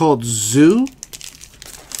on there called Zoo.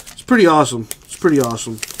 It's pretty awesome. It's pretty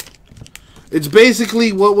awesome. It's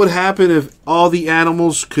basically what would happen if all the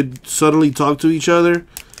animals could suddenly talk to each other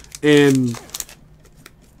and,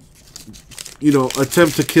 you know,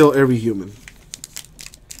 attempt to kill every human.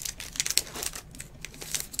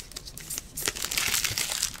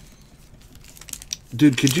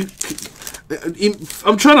 Dude, could you...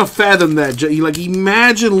 I'm trying to fathom that. Like,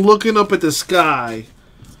 imagine looking up at the sky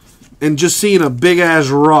and just seeing a big-ass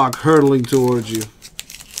rock hurtling towards you.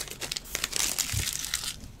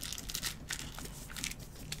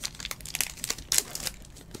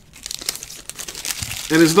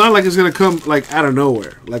 And it's not like it's going to come, like, out of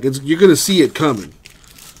nowhere. Like, you're going to see it coming.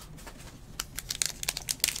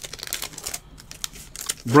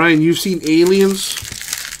 Brian, you've seen Aliens?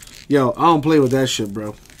 Yo, I don't play with that shit,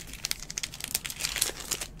 bro.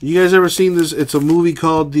 You guys ever seen this? It's a movie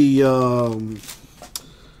called the,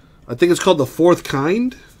 I think it's called The Fourth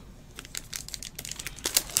Kind.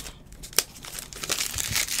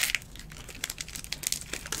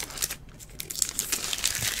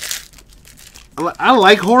 I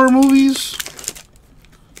like horror movies,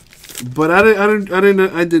 but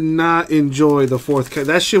I did not enjoy The Fourth Kind.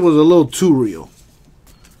 That shit was a little too real.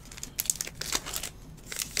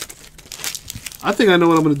 I think I know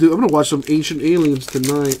what I'm going to do. I'm going to watch some Ancient Aliens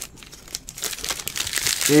tonight.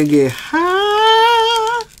 And get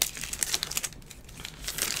high.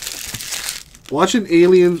 Watching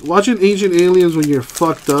Ancient Aliens when you're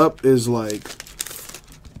fucked up is like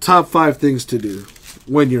top 5 things to do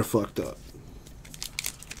when you're fucked up.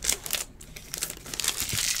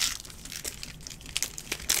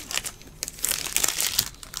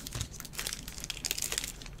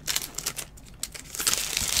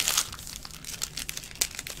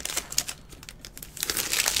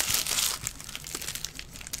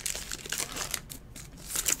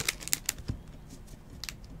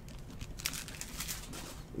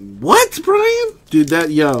 What, Brian? Dude,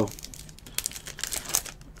 yo.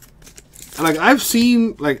 Like, I've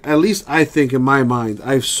seen, like, at least I think in my mind,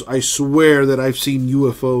 I swear that I've seen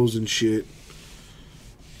UFOs and shit.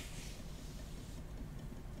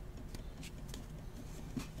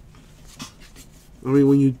 I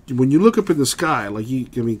mean, when you look up in the sky, like,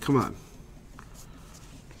 I mean, come on.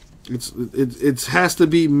 It has to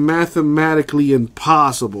be mathematically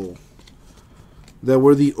impossible that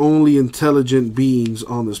we're the only intelligent beings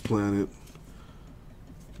on this planet.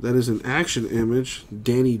 That is an action image.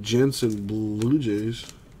 Danny Jensen, Blue Jays.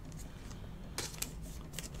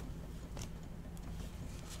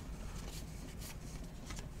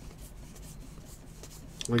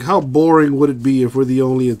 Like, how boring would it be if we're the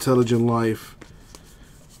only intelligent life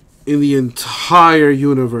in the entire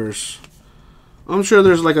universe? I'm sure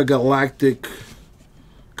there's like a galactic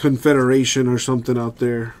confederation or something out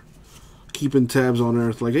there keeping tabs on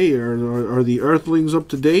Earth. Like, hey, are the Earthlings up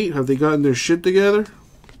to date? Have they gotten their shit together?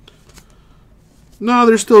 No,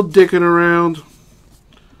 they're still dicking around.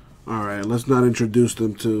 Alright, let's not introduce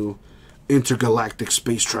them to intergalactic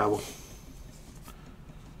space travel.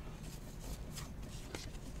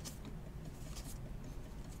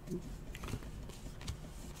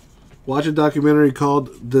 Watch a documentary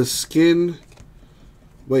called The Skin...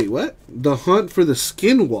 Wait, what? The Hunt for the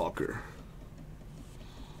Skinwalker.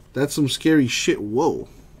 That's some scary shit. Whoa.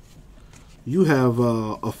 You have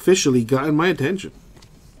officially gotten my attention.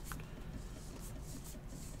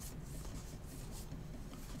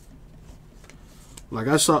 Like,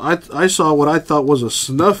 I saw what I thought was a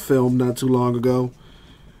snuff film not too long ago.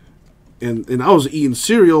 And I was eating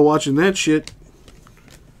cereal watching that shit.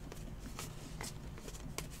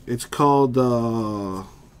 It's called the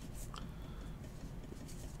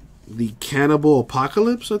Cannibal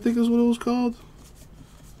Apocalypse, I think is what it was called.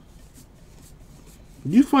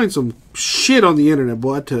 You find some shit on the internet,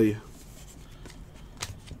 boy, I tell you.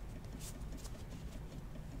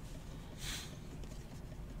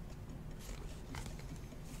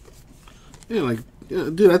 Yeah, like, yeah,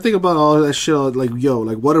 dude, I think about all that shit, like, yo,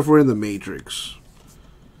 like, what if we're in the Matrix?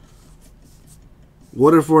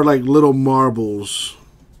 What if we're like little marbles,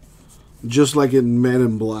 just like in Men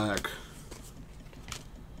in Black?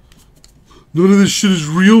 None of this shit is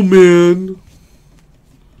real, man.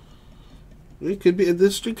 It could be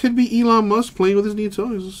it could be Elon Musk playing with his new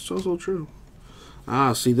toys. It's also true.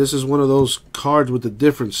 Ah, see, this is one of those cards with a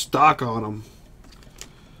different stock on them.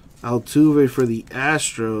 Altuve for the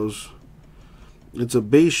Astros. It's a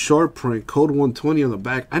base short print, code 120 on the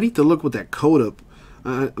back. I need to look with that code up.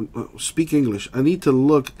 Speak English. I need to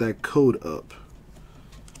look that code up.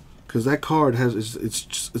 Because that card has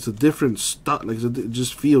it's a different stock. Like it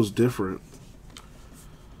just feels different.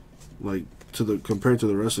 Like compared to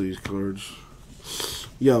the rest of these cards.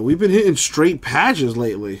 Yeah, we've been hitting straight patches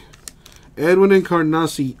lately. Edwin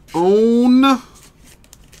Encarnacion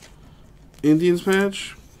Indians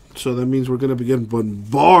patch. So that means we're gonna be getting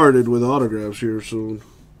bombarded with autographs here soon.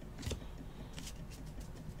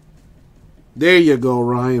 There you go,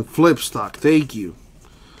 Ryan. Flip stock. Thank you.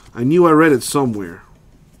 I knew I read it somewhere.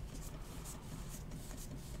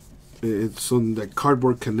 It's on that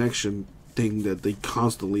Cardboard Connection thing that they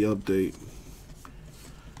constantly update.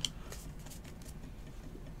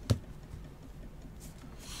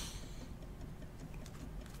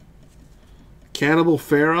 Cannibal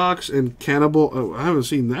Ferox and Cannibal. Oh, I haven't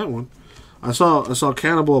seen that one. I saw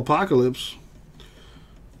Cannibal Apocalypse.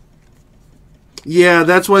 Yeah,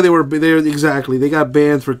 that's why they were there. Exactly, they got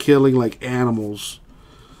banned for killing like animals.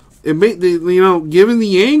 It made given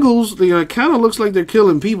the angles, it kind of looks like they're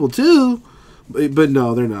killing people too, but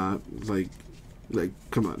no, they're not. Like,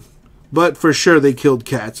 come on. But for sure, they killed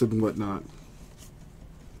cats and whatnot.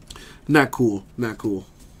 Not cool. Not cool.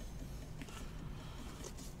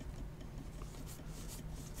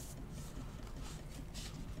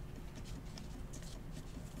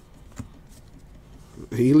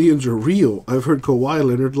 Aliens are real. I've heard Kawhi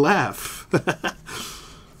Leonard laugh.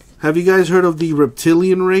 Have you guys heard of the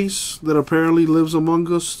reptilian race that apparently lives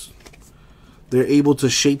among us? They're able to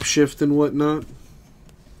shapeshift and whatnot.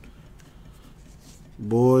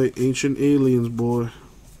 Boy, ancient aliens, boy.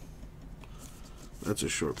 That's a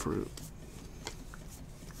short print.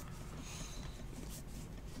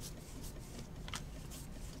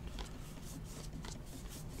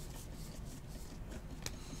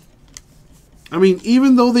 I mean,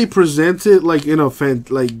 even though they present it like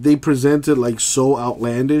they present it like so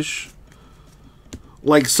outlandish,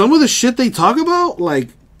 like some of the shit they talk about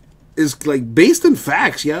is like based in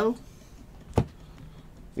facts, yo.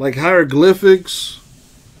 Like hieroglyphics.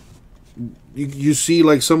 You see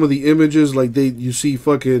like some of the images, like you see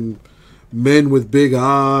fucking men with big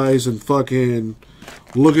eyes and fucking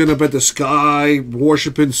looking up at the sky,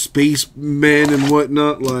 worshiping space men and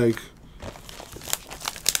whatnot, like.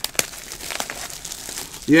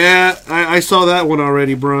 Yeah, I saw that one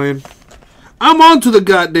already, Brian. I'm on to the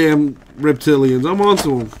goddamn reptilians. I'm on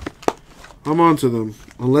to them. I'm on to them.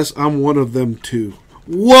 Unless I'm one of them too.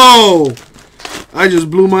 Whoa! I just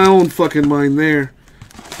blew my own fucking mind there.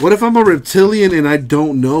 What if I'm a reptilian and I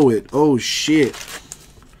don't know it? Oh, shit.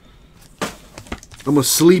 I'm a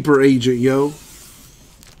sleeper agent, yo.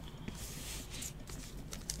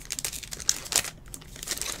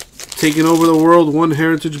 Taking over the world one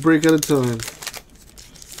heritage break at a time.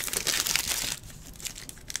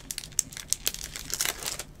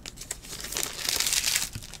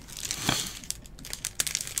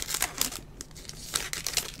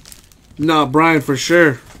 Nah, Brian, for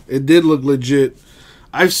sure. It did look legit.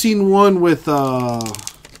 I've seen one with, I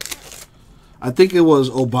think it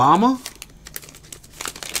was Obama.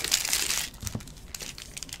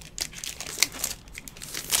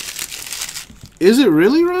 Is it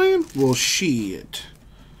really, Ryan? Well, shit.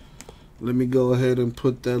 Let me go ahead and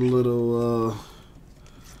put that little,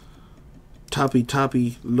 toppy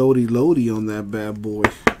loady on that bad boy.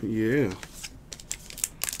 Yeah.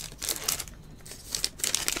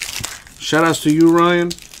 Shout outs to you, Ryan.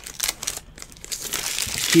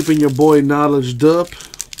 Keeping your boy knowledged up.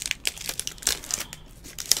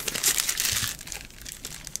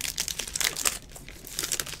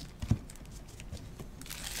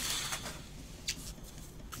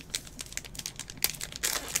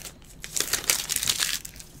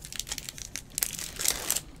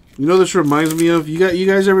 You know this reminds me of? You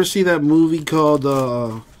guys ever see that movie called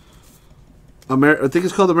I think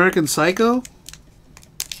it's called American Psycho.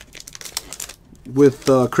 With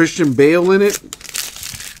Christian Bale in it.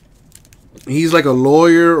 He's like a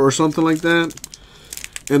lawyer or something like that.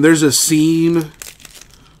 And there's a scene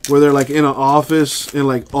where they're like in an office and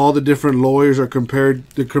like all the different lawyers are comparing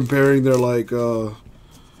their like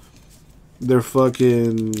their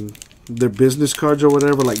business cards or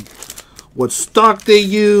whatever, like what stock they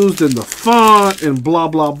used and the font and blah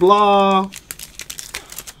blah blah.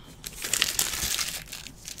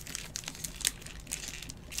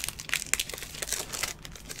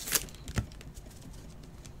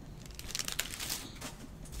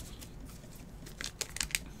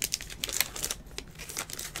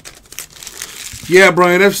 Yeah,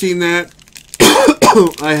 Brian, I've seen that.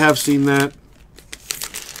 I have seen that.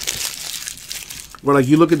 Where like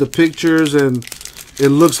you look at the pictures and it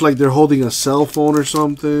looks like they're holding a cell phone or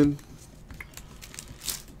something.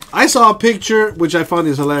 I saw a picture, which I found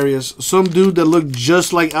is hilarious. Some dude that looked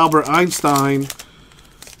just like Albert Einstein.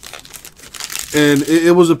 And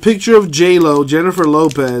it was a picture of J-Lo, Jennifer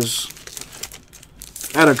Lopez,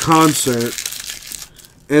 at a concert.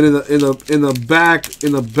 And in the back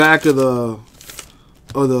of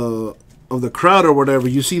the crowd or whatever,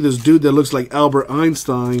 you see this dude that looks like Albert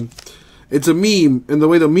Einstein. It's a meme, and the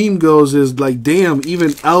way the meme goes is like, damn,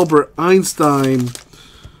 even Albert Einstein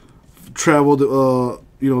traveled to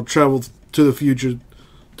the future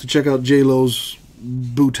to check out J-Lo's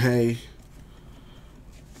bootay.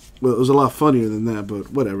 Well, it was a lot funnier than that,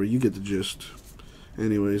 but whatever, you get the gist.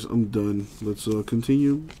 Anyways, I'm done. Let's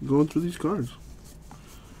continue going through these cards.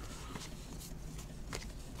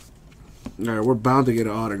 Alright, we're bound to get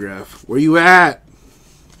an autograph. Where you at?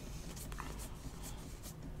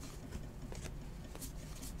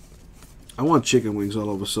 I want chicken wings all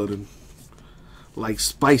of a sudden. Like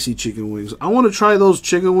spicy chicken wings. I want to try those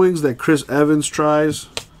chicken wings that Chris Evans tries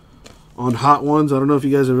on Hot Ones. I don't know if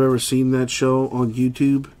you guys have ever seen that show on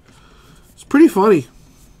YouTube. It's pretty funny.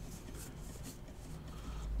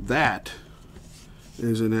 That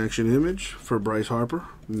is an action image for Bryce Harper.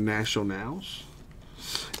 Nationals.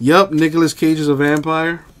 Yup, Nicolas Cage is a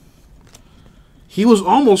vampire. He was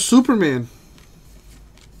almost Superman.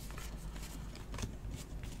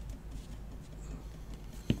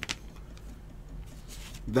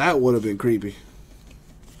 That would have been creepy.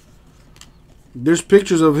 There's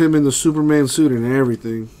pictures of him in the Superman suit and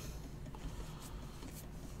everything.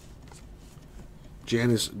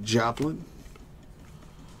 Janis Joplin.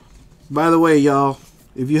 By the way, y'all,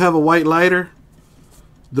 if you have a white lighter,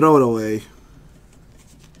 throw it away.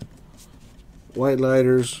 White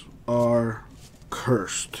lighters are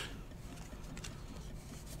cursed.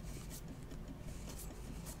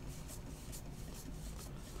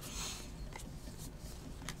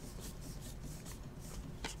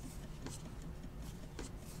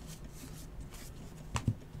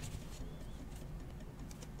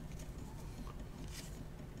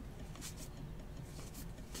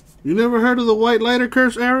 You never heard of the white lighter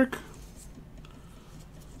curse, Eric?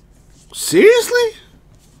 Seriously?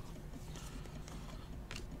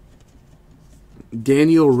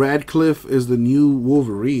 Daniel Radcliffe is the new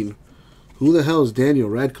Wolverine. Who the hell is Daniel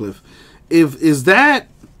Radcliffe? Are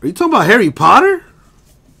you talking about Harry Potter?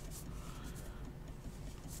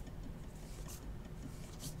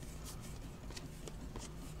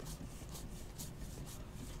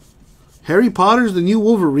 Harry Potter's the new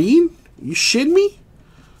Wolverine? You shitting me?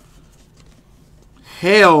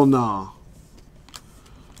 Hell no.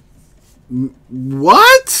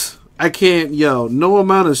 What? I can't, no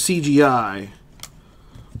amount of CGI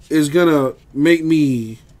is gonna make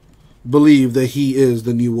me believe that he is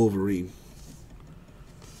the new Wolverine.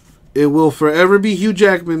 It will forever be Hugh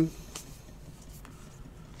Jackman.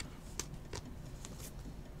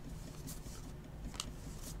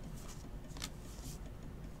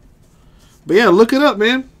 But yeah, look it up,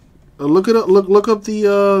 man. Look it up. Look up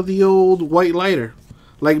the old white lighter.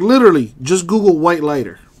 Like literally, just Google white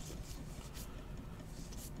lighter.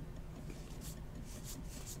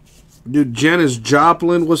 Dude, Janis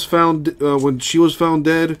Joplin was found when she was found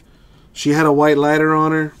dead. She had a white lighter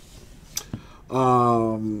on her.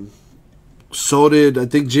 So did I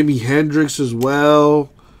think Jimi Hendrix as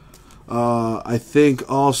well. I think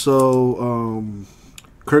also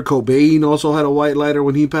Kurt Cobain also had a white lighter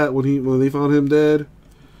when they found him dead.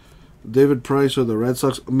 David Price or the Red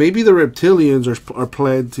Sox. Maybe the reptilians are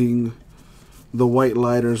planting the white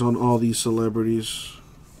lighters on all these celebrities.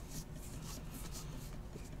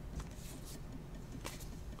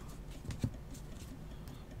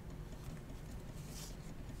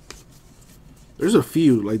 There's a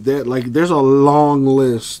few like that. Like there's a long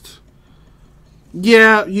list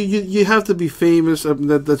Yeah, you have to be famous.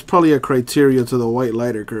 That's probably a criteria to the white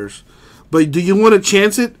lighter curse. But do you want to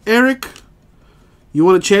chance it, Eric? You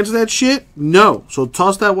want to chance that shit? No. So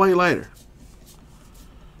toss that white lighter.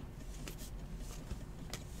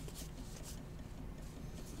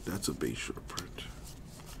 That's a base short print.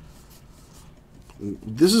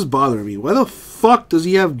 This is bothering me. Why the fuck does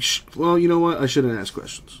he have... Well, you know what? I shouldn't ask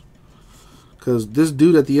questions. Because this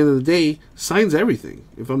dude, at the end of the day, signs everything,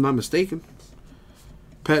 if I'm not mistaken.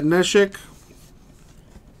 Pat Neshek.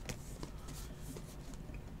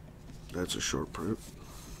 That's a short print.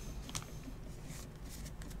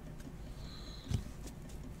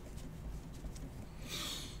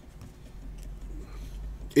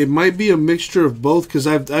 It might be a mixture of both, because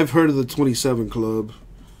I've heard of the 27 Club.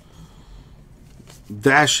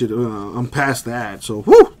 That shit, I'm past that. So,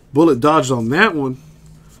 whoo, bullet dodged on that one.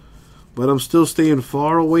 But I'm still staying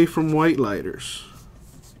far away from white lighters.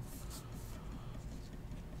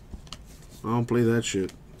 I don't play that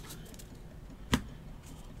shit.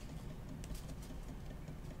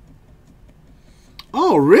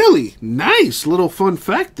 Oh, really? Nice little fun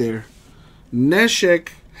fact there. Neshek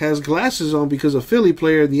has glasses on because a Philly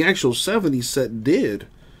player in the actual 70s set did.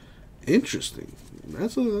 Interesting.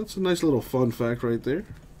 That's a nice little fun fact right there.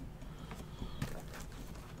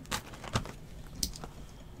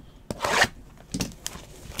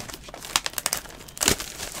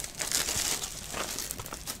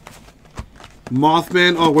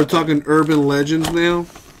 Mothman. Oh, we're talking urban legends now.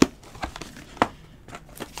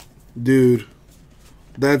 Dude,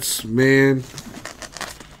 that's, man.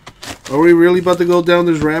 Are we really about to go down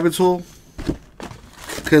this rabbit hole?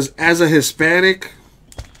 Because as a Hispanic,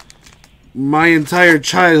 my entire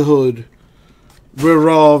childhood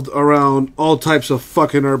revolved around all types of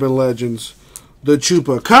fucking urban legends. The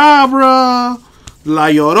Chupacabra, La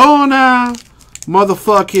Llorona,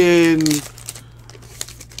 motherfucking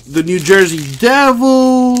the New Jersey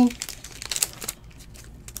Devil,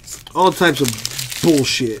 all types of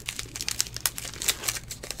bullshit.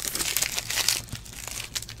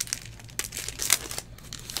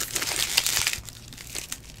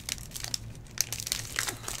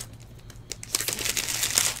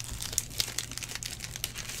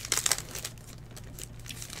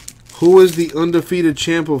 Who is the undefeated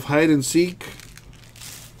champ of hide and seek?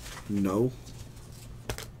 No.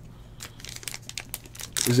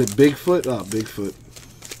 Is it Bigfoot? Ah, Bigfoot.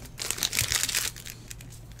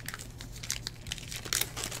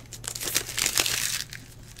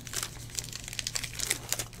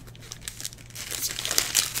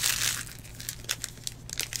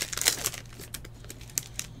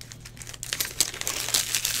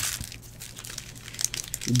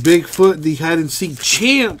 Bigfoot, the hide and seek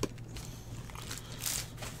champ.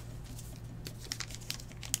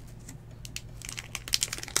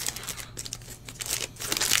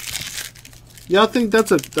 Y'all think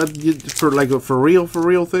that's for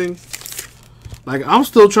real thing? Like, I'm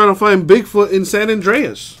still trying to find Bigfoot in San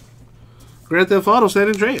Andreas, Grand Theft Auto San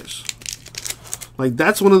Andreas. Like,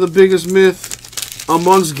 that's one of the biggest myths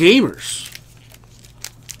amongst gamers.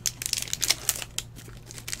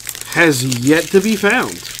 Has yet to be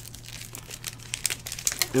found,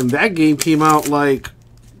 and that game came out like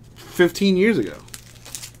 15 years ago.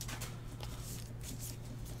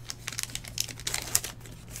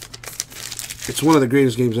 It's one of the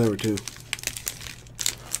greatest games ever, too.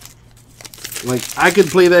 Like, I could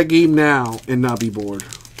play that game now and not be bored.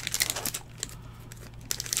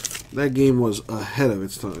 That game was ahead of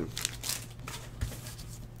its time.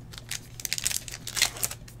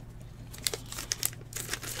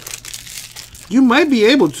 You might be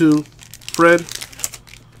able to, Fred.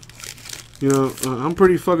 You know, I'm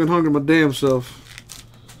pretty fucking hungry my damn self.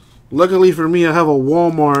 Luckily for me, I have a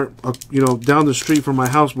Walmart, you know, down the street from my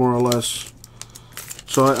house, more or less.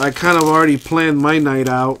 So I kind of already planned my night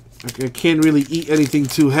out. I can't really eat anything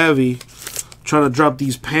too heavy. Trying to drop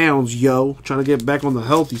these pounds, yo. Trying to get back on the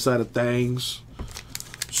healthy side of things.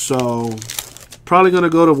 So, probably going to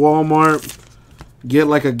go to Walmart, get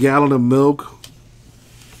like a gallon of milk,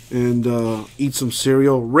 and eat some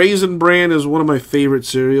cereal. Raisin Bran is one of my favorite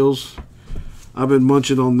cereals. I've been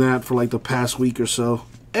munching on that for like the past week or so.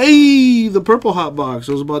 Hey, the purple hot box.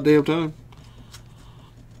 It was about damn time.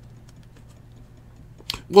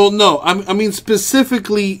 Well, no, I mean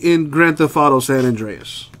specifically in Grand Theft Auto San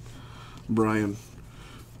Andreas, Brian.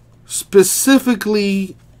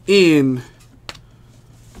 Specifically in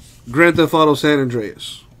Grand Theft Auto San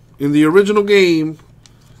Andreas. In the original game,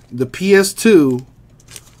 the PS2,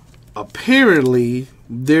 apparently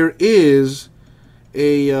there is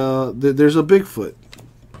there's a Bigfoot.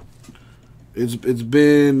 It's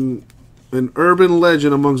been an urban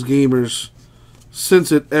legend amongst gamers since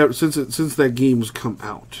that game's come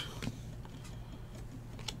out.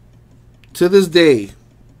 To this day,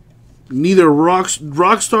 neither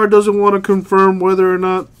Rockstar doesn't want to confirm whether or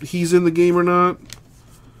not he's in the game or not.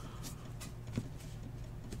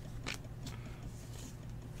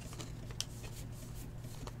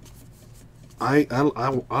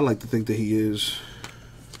 I like to think that he is.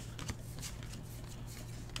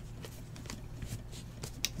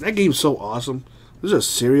 That game's so awesome. There's a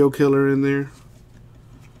serial killer in there.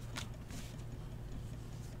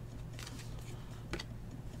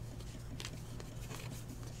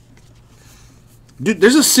 Dude,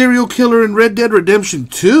 there's a serial killer in Red Dead Redemption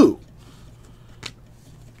 2.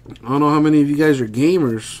 I don't know how many of you guys are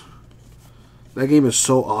gamers. That game is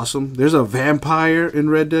so awesome. There's a vampire in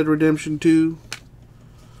Red Dead Redemption 2.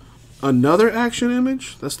 Another action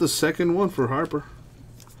image? That's the second one for Harper.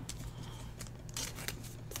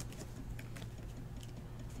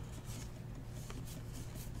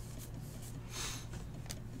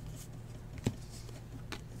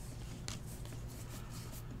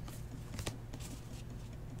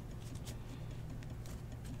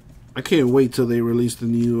 I can't wait till they release the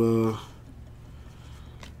new,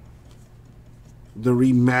 the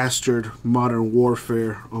remastered Modern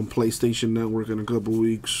Warfare on PlayStation Network in a couple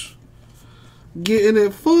weeks. Getting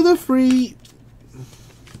it for the free.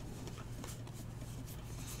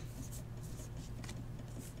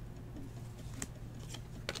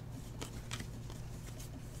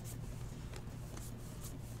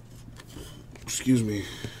 Excuse me.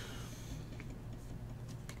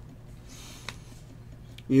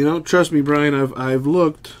 You know, trust me, Brian. I've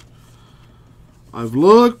looked.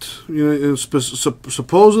 You know, and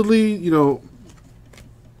supposedly, you know,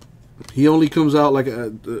 he only comes out like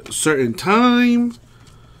a certain time.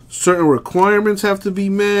 Certain requirements have to be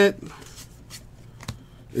met.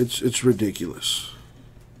 It's ridiculous.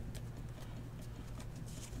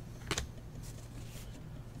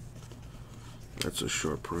 That's a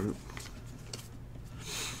short print.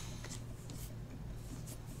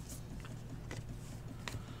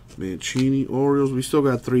 Mancini, Orioles. We still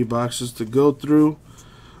got 3 boxes to go through.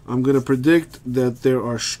 I'm going to predict that there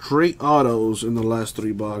are straight autos in the last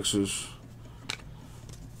 3 boxes.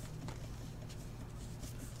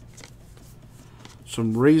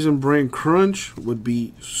 Some Raisin Bran Crunch would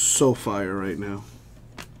be so fire right now.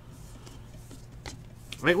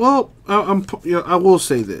 Right, well, I will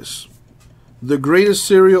say this. The greatest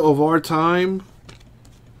cereal of our time,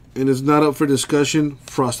 and it's not up for discussion,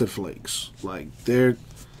 Frosted Flakes.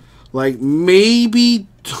 Like maybe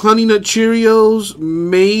Honey Nut Cheerios,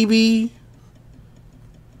 maybe.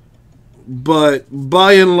 But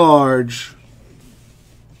by and large,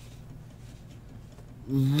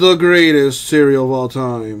 the greatest cereal of all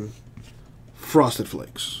time, Frosted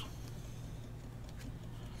Flakes.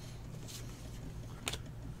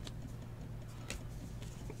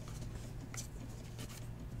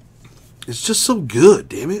 It's just so good,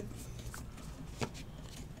 damn it.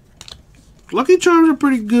 Lucky Charms are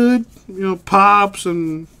pretty good. You know, Pops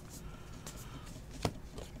and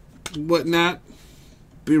whatnot.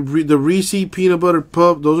 The Reese Peanut Butter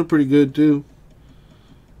Pup, those are pretty good too.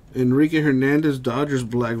 Enrique Hernandez Dodgers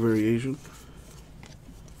Black Variation.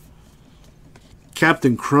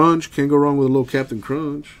 Captain Crunch. Can't go wrong with a little Captain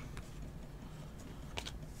Crunch.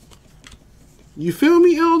 You feel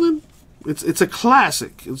me, Eldon? It's a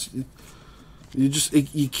classic.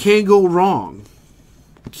 You can't go wrong.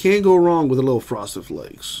 Can't go wrong with a little Frosted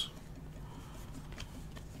Flakes.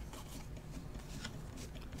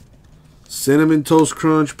 Cinnamon Toast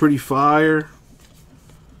Crunch, pretty fire.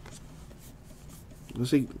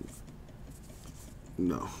 Let's see.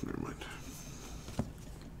 No, never mind.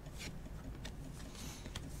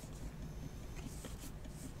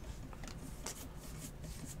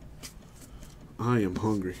 I am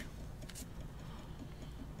hungry.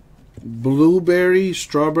 Blueberry,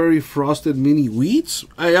 strawberry frosted mini wheats.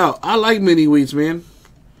 Hey, yo, I like mini wheats, man.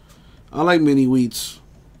 I like mini wheats,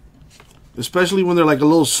 especially when they're like a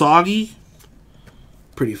little soggy.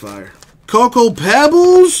 Pretty fire. Cocoa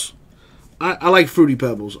Pebbles. I like Fruity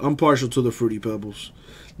Pebbles. I'm partial to the Fruity Pebbles,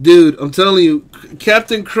 dude. I'm telling you,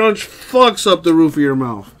 Captain Crunch fucks up the roof of your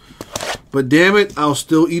mouth. But damn it, I'll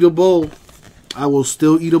still eat a bowl. I will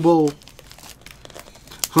still eat a bowl.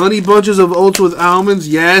 Honey Bunches of Oats with almonds.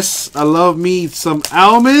 Yes, I love me some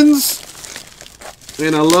almonds.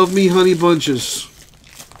 And I love me Honey Bunches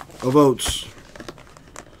of Oats.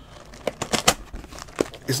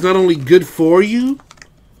 It's not only good for you,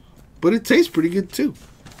 but it tastes pretty good too.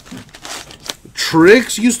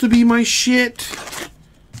 Trix used to be my shit.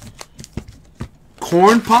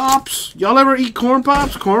 Corn Pops. Y'all ever eat Corn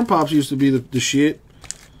Pops? Corn Pops used to be the shit.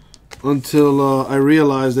 until I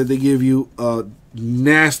realized that they give you a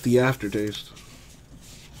nasty aftertaste.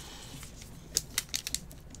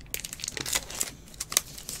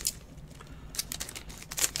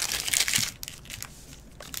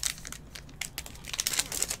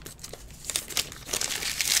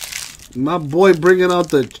 My boy bringing out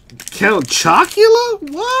the Count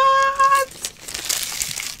Chocula? What?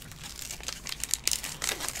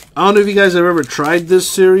 I don't know if you guys have ever tried this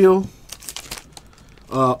cereal.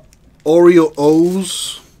 Oreo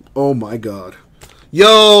O's. Oh my god.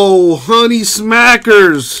 Yo, Honey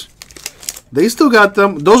Smackers. They still got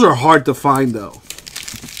them. Those are hard to find though.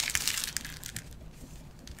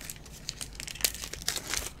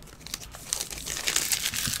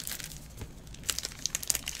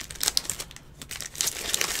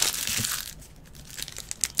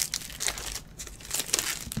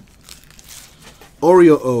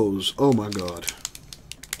 Oreo O's. Oh my god.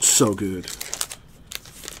 So good.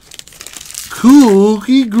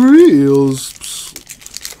 Cookie Grills.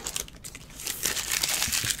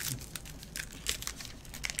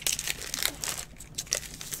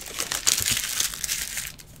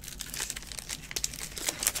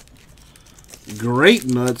 Grape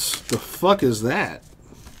Nuts. The fuck is that?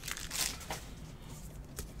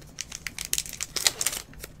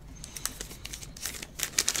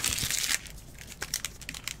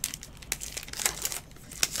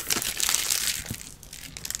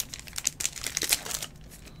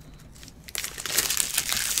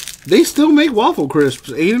 They still make waffle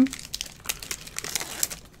crisps, Aiden.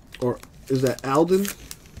 Or is that Alden?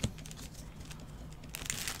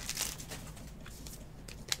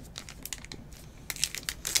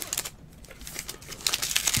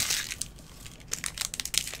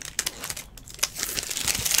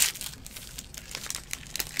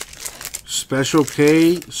 Special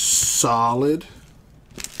K, solid.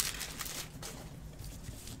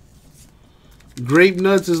 Grape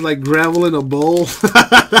Nuts is like gravel in a bowl.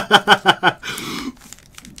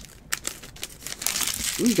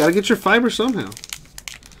 You gotta get your fiber somehow.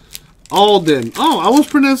 Alden. Oh, I was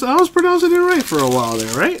pronouncing it right for a while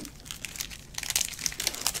there, right?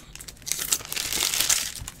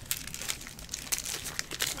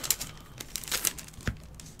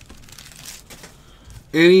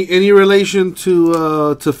 Any relation to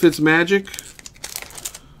Fitzmagic,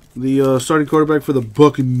 the starting quarterback for the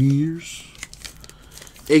Buccaneers,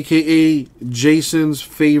 aka Jason's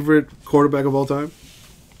favorite quarterback of all time?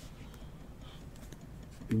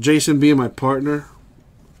 Jason being my partner,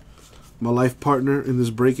 my life partner in this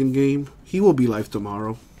breaking game. He will be live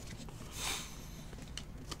tomorrow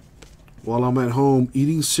while I'm at home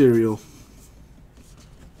eating cereal.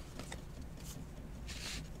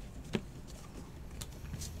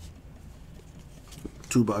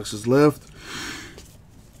 Two boxes left.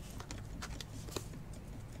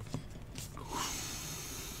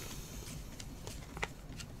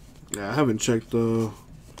 Yeah, I haven't checked on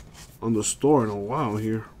the store in a while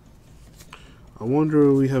here. I wonder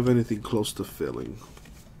if we have anything close to filling.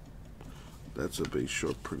 That's a big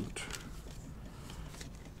short print.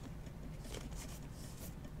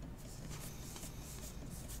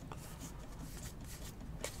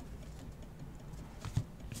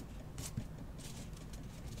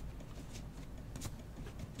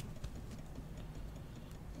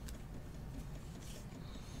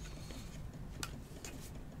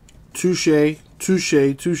 Touche,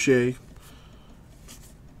 touche, touche.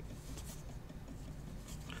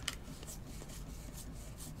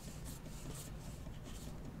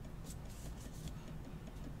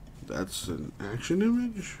 That's an action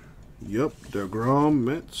image. Yep, DeGrom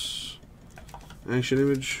Mets. Action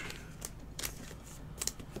image.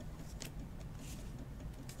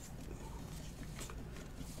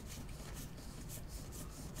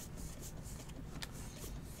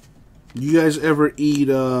 You guys ever eat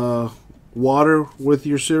water with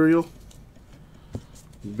your cereal?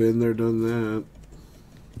 Been there, done that.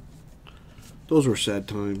 Those were sad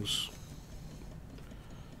times.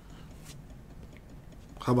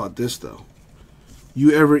 How about this though?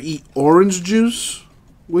 You ever eat orange juice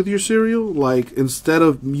with your cereal? Like instead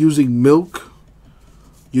of using milk,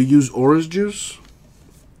 you use orange juice?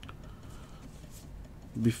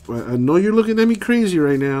 I know you're looking at me crazy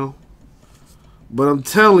right now, but I'm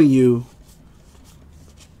telling you,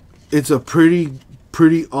 it's a pretty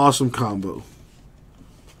awesome combo.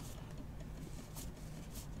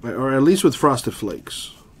 Or at least with Frosted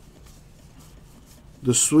Flakes.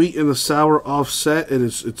 The sweet and the sour offset, and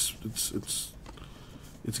it's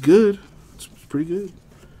good. It's pretty good.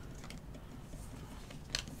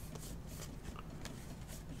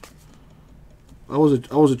 I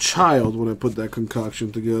was a child when I put that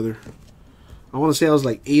concoction together. I want to say I was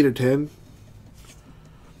like 8 or 10.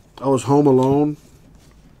 I was home alone.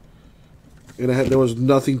 And there was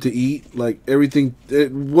nothing to eat. Like, everything...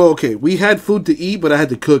 well, okay, we had food to eat, but I had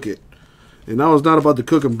to cook it. And I was not about to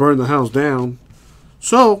cook and burn the house down.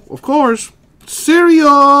 So, of course,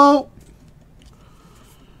 cereal!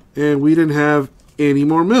 And we didn't have any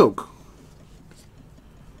more milk.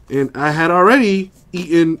 And I had already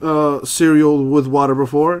eaten cereal with water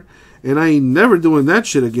before. And I ain't never doing that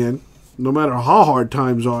shit again. No matter how hard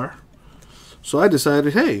times are. So I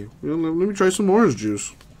decided, hey, let me try some orange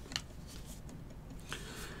juice.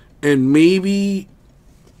 And maybe,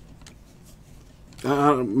 I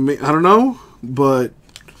don't know, but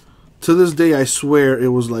to this day, I swear it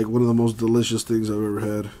was like one of the most delicious things I've ever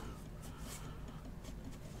had.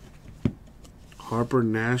 Harper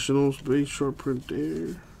Nationals base short print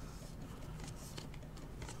there.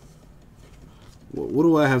 What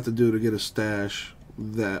do I have to do to get a stash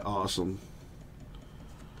that awesome?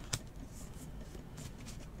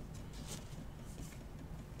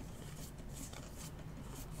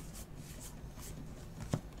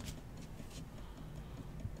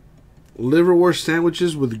 Liverwurst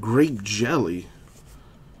sandwiches with grape jelly.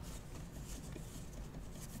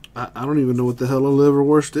 I don't even know what the hell a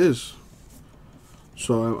liverwurst is.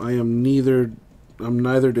 So I am neither. I'm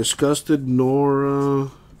neither disgusted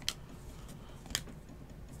nor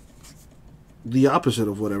the opposite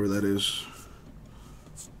of whatever that is.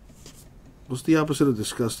 What's the opposite of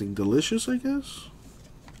disgusting? Delicious, I guess.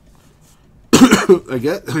 I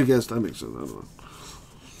guess that makes sense. I don't know.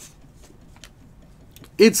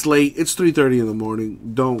 It's late. It's 3:30 in the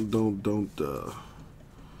morning. Don't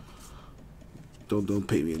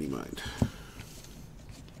pay me any mind.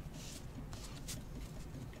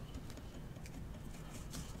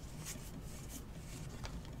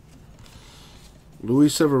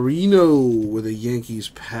 Luis Severino with a Yankees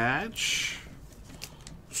patch.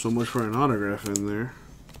 So much for an autograph in there.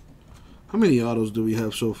 How many autos do we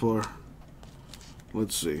have so far?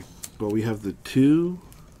 Let's see. Well, we have the 2.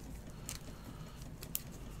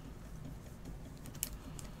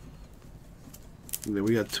 Yeah,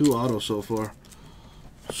 we got 2 autos so far.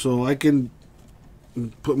 So I can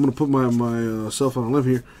I'm gonna put my self on a limb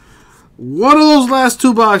here. One of those last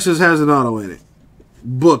 2 boxes has an auto in it.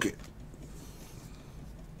 Book it.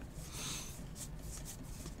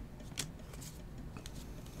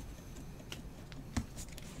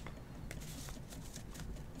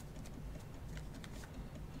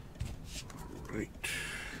 Right.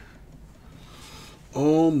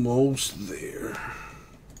 Almost there.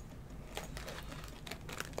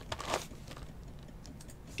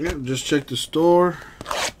 Yeah, just check the store.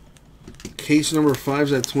 Case number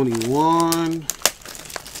 5's at 21.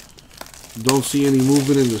 Don't see any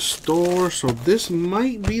movement in the store, so this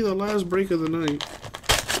might be the last break of the night.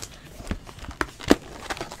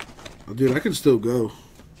 Oh, dude, I can still go.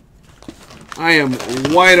 I am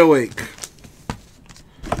wide awake.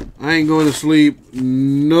 I ain't going to sleep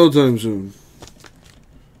no time soon.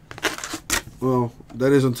 Well,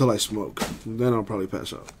 that is until I smoke. Then I'll probably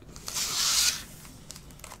pass out.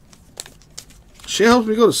 Shit helps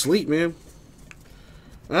me go to sleep, man.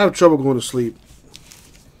 I have trouble going to sleep.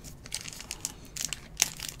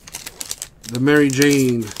 The Mary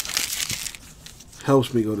Jane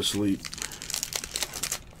helps me go to sleep.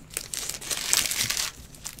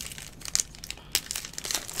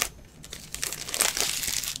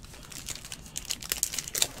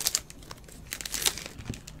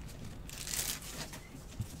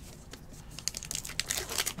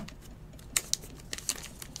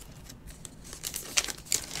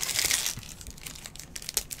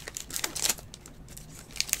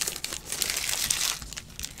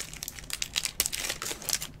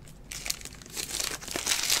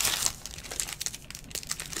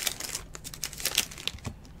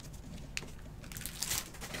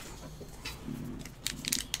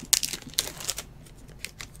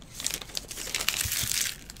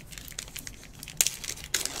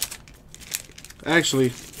 Actually,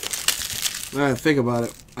 now that I think about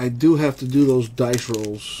it, I do have to do those dice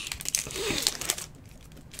rolls.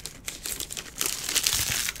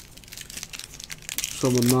 So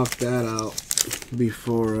I'm going to knock that out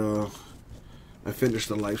before I finish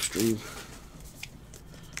the live stream.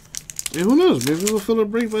 And who knows, maybe we'll fill a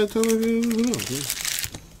break by the time I do. Who knows? Yeah.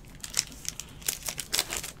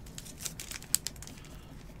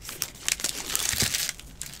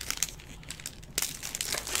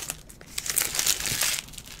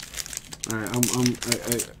 Alright,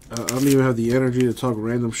 I don't even have the energy to talk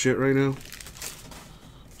random shit right now.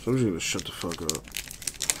 So I'm just gonna shut the fuck up.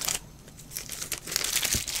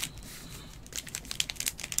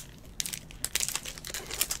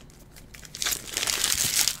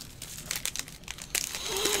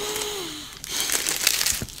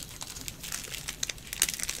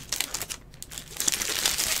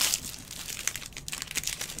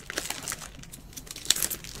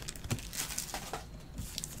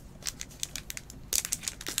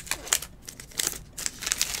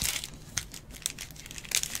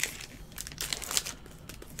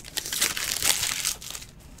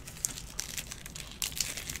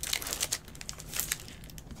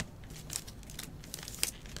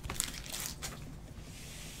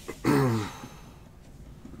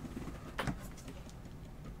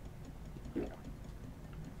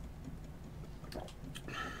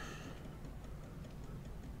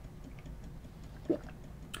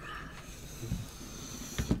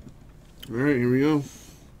 Alright, here we go.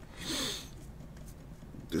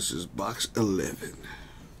 This is box 11.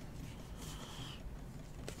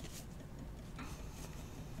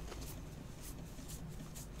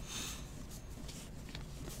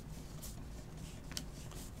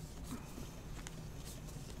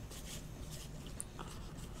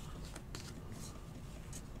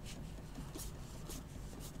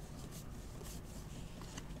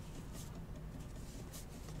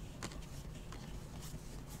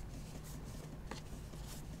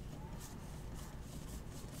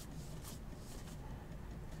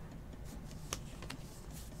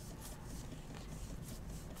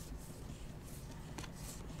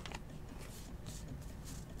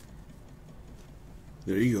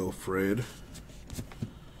 There you go, Fred.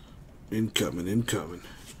 Incoming, incoming.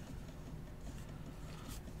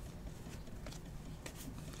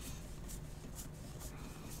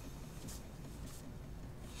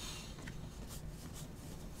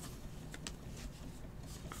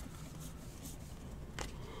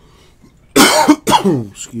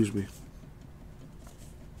 Excuse me.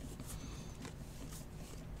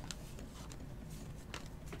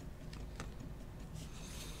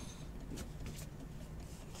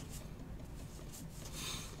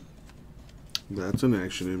 That's an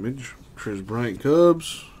action image. Chris Bryant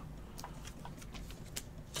Cubs.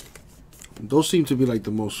 Those seem to be like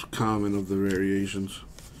the most common of the variations.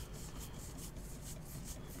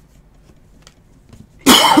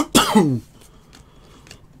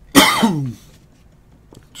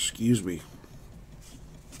 Excuse me.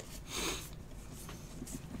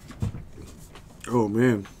 Oh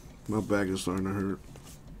man, my back is starting to hurt.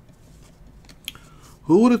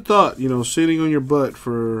 Who would have thought, you know, sitting on your butt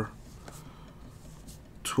for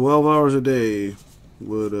 12 hours a day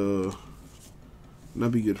would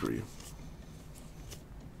not be good for you.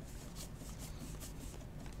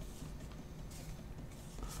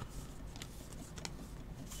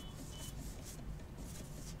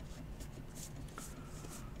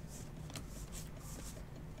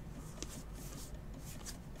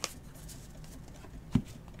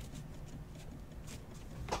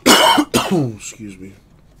 Excuse me.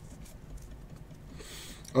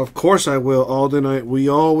 Of course I will, Alden. We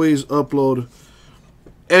always upload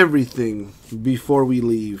everything before we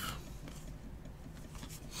leave.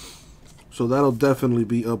 So that'll definitely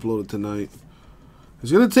be uploaded tonight.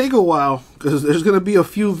 It's going to take a while because there's going to be a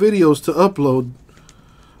few videos to upload.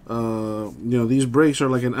 You know, these breaks are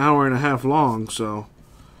like an hour and a half long, so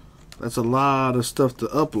that's a lot of stuff to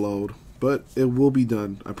upload. But it will be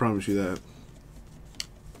done. I promise you that.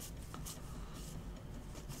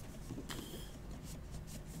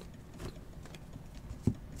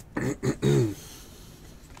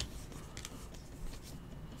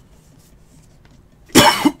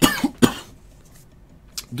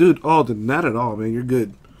 Dude, Alden, not at all, man. You're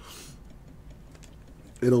good.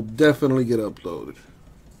 It'll definitely get uploaded.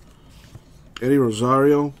 Eddie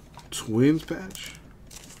Rosario, Twins patch.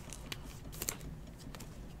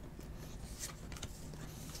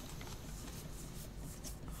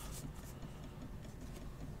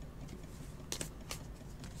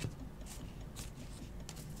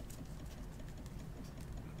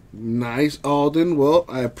 Nice, Alden. Well,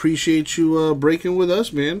 I appreciate you breaking with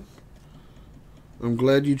us, man. I'm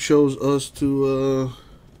glad you chose us to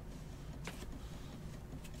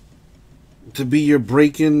be your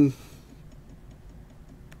breaker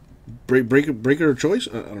of choice.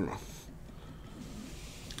 I don't know.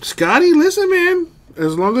 Scotty, listen, man.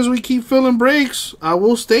 As long as we keep filling breaks, I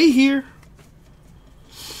will stay here.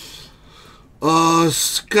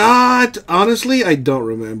 Scott, honestly, I don't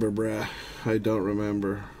remember, bruh. I don't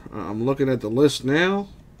remember. I'm looking at the list now.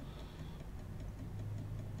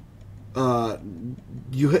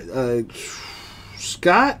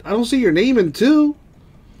 Scott, I don't see your name in 2.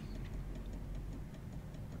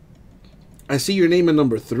 I see your name in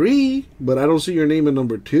number 3, but I don't see your name in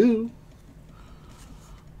number 2.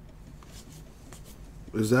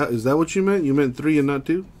 Is that what you meant? You meant 3 and not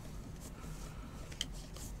 2?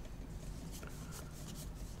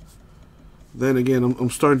 Then again, I'm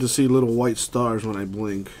starting to see little white stars when I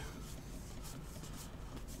blink,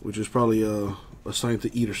 which is probably a sign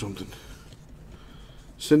to eat or something.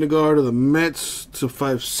 Syndergaard of the Mets to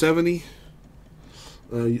 570.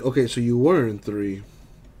 Okay, so you were in 3.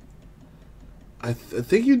 I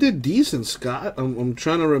think you did decent, Scott. I'm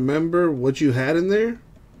trying to remember what you had in there.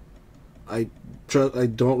 I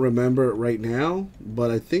don't remember it right now,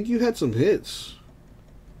 but I think you had some hits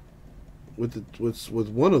with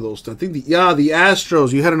one of those. I think the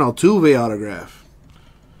Astros. You had an Altuve autograph.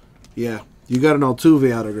 Yeah, you got an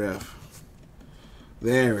Altuve autograph.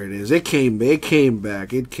 There it is. It came back.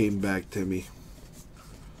 It came back to me.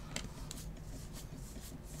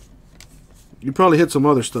 You probably hit some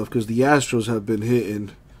other stuff because the Astros have been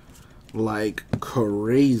hitting like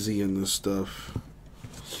crazy in this stuff.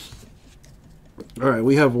 Alright,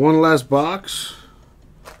 we have one last box.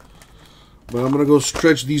 But I'm going to go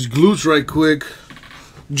stretch these glutes right quick.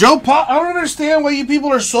 Joe Pop, I don't understand why you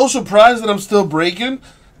people are so surprised that I'm still breaking.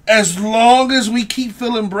 As long as we keep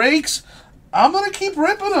filling breaks, I'm going to keep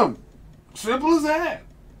ripping them. Simple as that.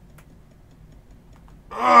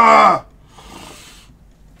 Ah!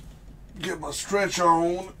 Get my stretch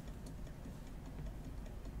on.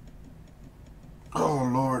 Oh,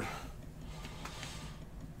 Lord.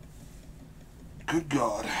 Good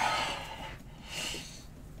God.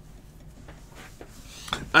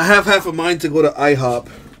 I have half a mind to go to IHOP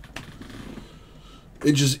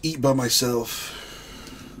and just eat by myself.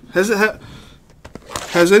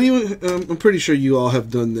 Has anyone? I'm pretty sure you all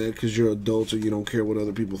have done that because you're adults and you don't care what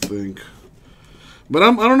other people think. But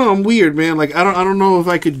I don't know. I'm weird, man. Like I don't know if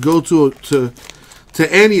I could go to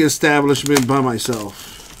any establishment by myself.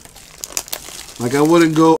 Like I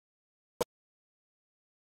wouldn't go.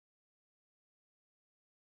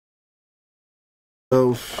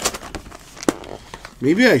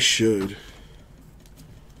 Maybe I should.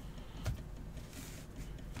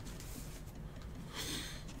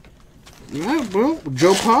 Yeah, well,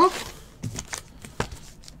 Joe Pop.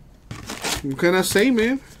 What can I say,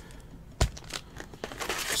 man?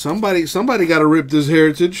 Somebody got to rip this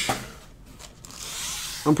heritage.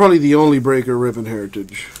 I'm probably the only breaker ripping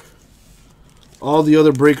heritage. All the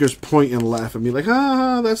other breakers point and laugh at me like,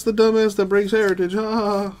 ah, that's the dumbass that breaks heritage.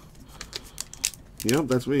 Ah. Yep,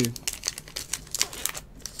 that's me.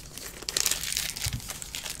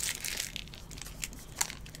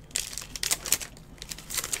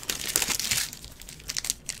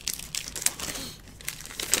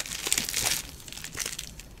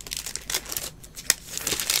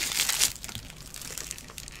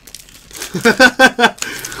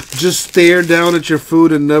 Just stare down at your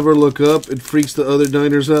food and never look up. It freaks the other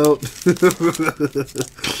diners out.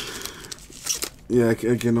 Yeah, I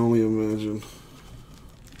can only imagine.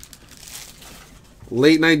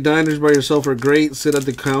 Late night diners by yourself are great. Sit at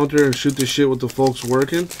the counter and shoot the shit with the folks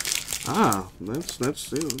working. Ah, that's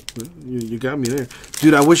you got me there.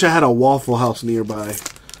 Dude, I wish I had a Waffle House nearby.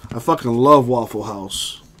 I fucking love Waffle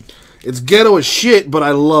House. It's ghetto as shit, but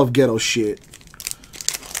I love ghetto shit.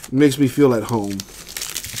 It makes me feel at home.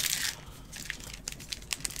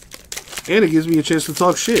 And it gives me a chance to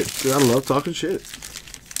talk shit. Dude, I love talking shit.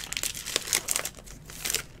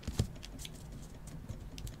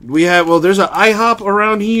 We have, well, there's an IHOP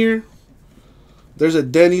around here. There's a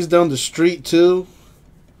Denny's down the street, too.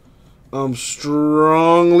 I'm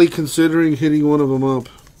strongly considering hitting one of them up.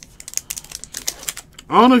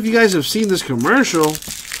 I don't know if you guys have seen this commercial.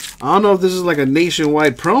 I don't know if this is like a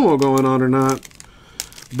nationwide promo going on or not.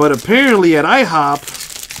 But apparently at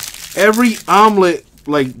IHOP, every omelet,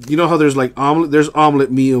 like, you know how there's like omelet, there's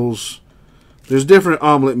omelet meals. There's different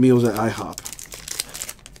omelet meals at IHOP.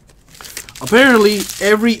 Apparently,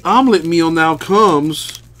 every omelet meal now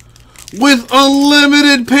comes with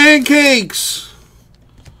unlimited pancakes.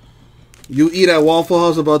 You eat at Waffle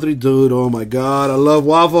House about 3, dude. Oh my God, I love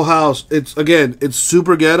Waffle House. It's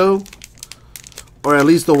super ghetto, or at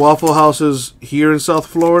least the Waffle Houses here in South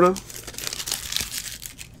Florida,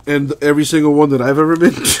 and every single one that I've ever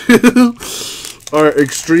been to are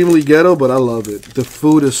extremely ghetto. But I love it. The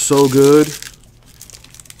food is so good.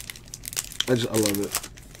 I love it.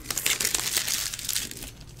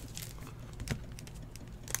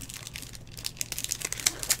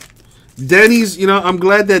 Denny's, you know, I'm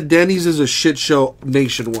glad that Denny's is a shit show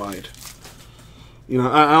nationwide. You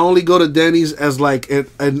know, I only go to Denny's as like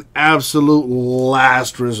an absolute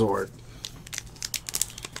last resort.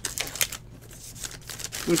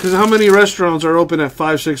 Because how many restaurants are open at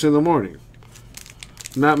 5, 6 in the morning?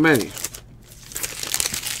 Not many.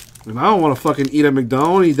 And I don't want to fucking eat at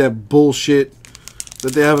McDonald's, eat that bullshit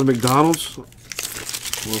that they have at McDonald's. Well,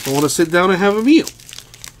 if I want to sit down and have a meal.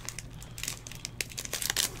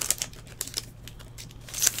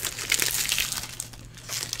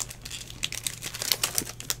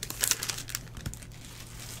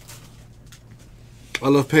 I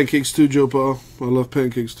love pancakes too, Joe Paul. I love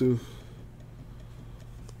pancakes too.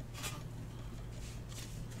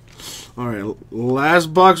 Alright, last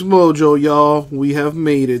box mojo, y'all. We have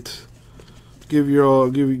made it. Give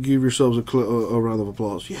yourselves a round of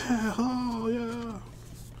applause. Yeah, oh yeah.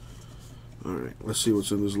 Alright, let's see what's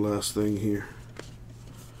in this last thing here.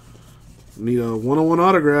 Need a 101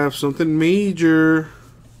 autograph, something major.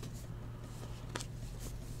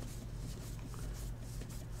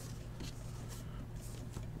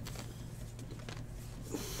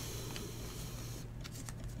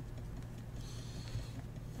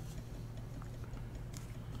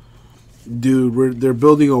 Dude, they're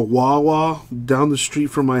building a Wawa down the street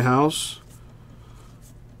from my house.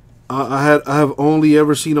 I have only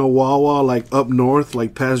ever seen a Wawa like up north,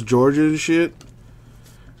 like past Georgia and shit.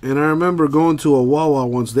 And I remember going to a Wawa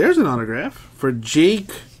once. There's an autograph for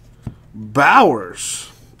Jake Bowers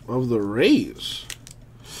of the Rays.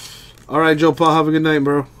 All right, Joe Paul, have a good night,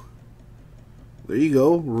 bro. There you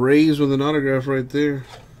go. Rays with an autograph right there.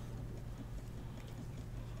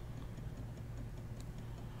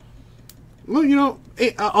 Well, you know,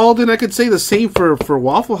 Alden, I could say the same for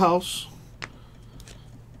Waffle House.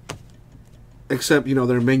 Except, you know,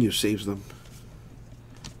 their menu saves them.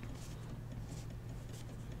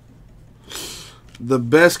 The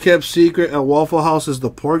best kept secret at Waffle House is the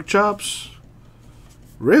pork chops.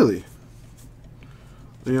 Really?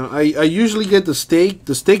 You know, I usually get the steak.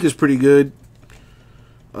 The steak is pretty good.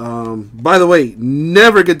 By the way,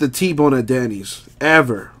 never get the T-bone at Denny's.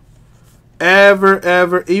 Ever. Ever,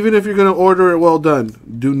 ever. Even if you're going to order it well done,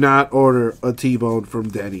 do not order a T-bone from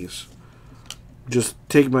Denny's. Just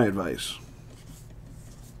take my advice.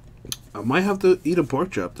 I might have to eat a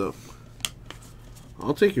pork chop, though.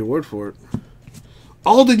 I'll take your word for it.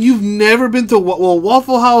 Alden, you've never been to... Well,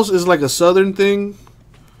 Waffle House is like a southern thing.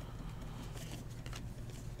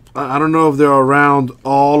 I don't know if they're around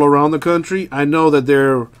all around the country. I know that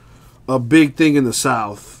they're a big thing in the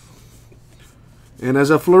South. And as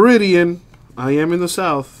a Floridian, I am in the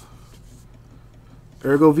South.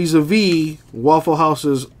 Ergo vis-a-vis, Waffle House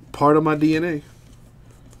is part of my DNA.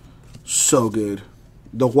 So good.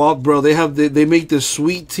 Bro, they make this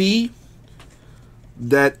sweet tea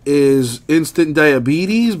that is instant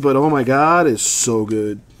diabetes, but oh my god, it's so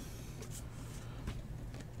good.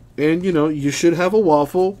 And you know, you should have a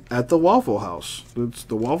waffle at the Waffle House.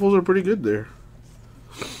 The waffles are pretty good there.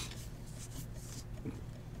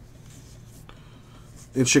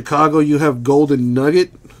 In Chicago, you have Golden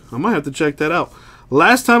Nugget. I might have to check that out.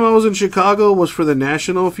 Last time I was in Chicago was for the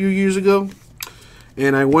National a few years ago.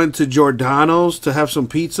 And I went to Giordano's to have some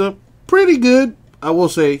pizza. Pretty good, I will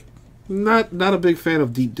say. Not a big fan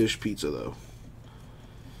of deep dish pizza, though.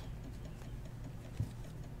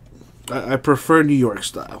 I prefer New York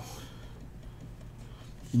style.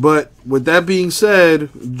 But with that being said,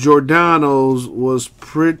 Giordano's was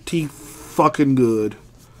pretty fucking good.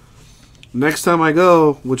 Next time I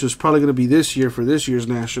go, which is probably going to be this year for this year's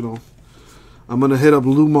National, I'm going to hit up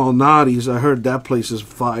Lou Malnati's. I heard that place is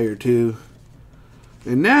fire, too.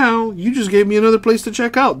 And now, you just gave me another place to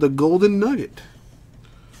check out, the Golden Nugget.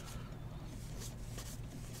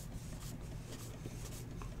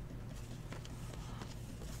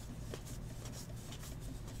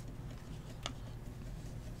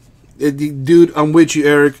 Dude, I'm with you,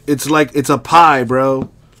 Eric. It's like, it's a pie, bro.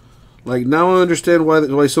 Like, now I understand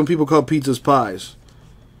why some people call pizzas pies.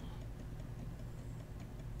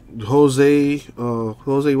 Jose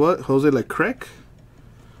what? Jose Leclerc?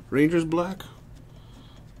 Rangers Black?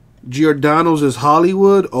 Giordano's is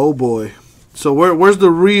Hollywood? Oh boy. So where's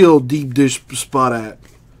the real deep dish spot at?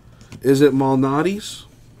 Is it Malnati's?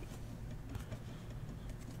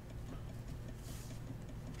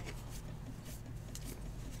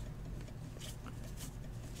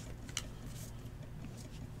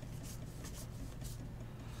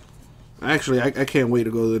 Actually, I can't wait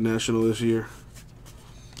to go to the National this year.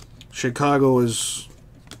 Chicago is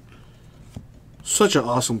such an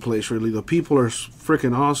awesome place, really. The people are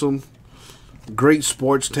freaking awesome. Great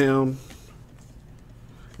sports town.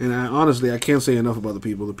 And honestly, I can't say enough about the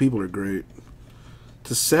people. The people are great.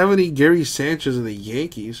 To 70, Gary Sanchez of the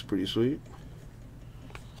Yankees. Pretty sweet.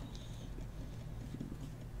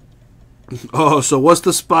 Oh, so what's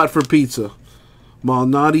the spot for pizza?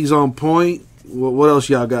 Malnati's on point. What else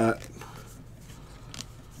y'all got?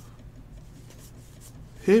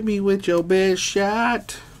 Hit me with your best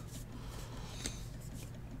shot.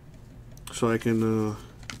 So I can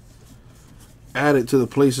add it to the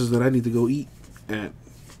places that I need to go eat at.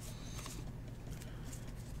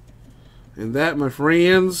 And that, my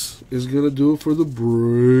friends, is going to do it for the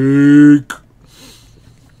break.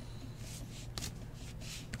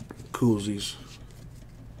 Coolsies.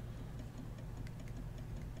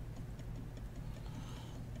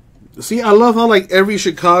 See, I love how like every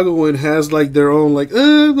Chicagoan has like their own like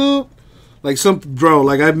no. Like some bro,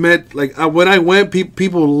 like I met like when I went,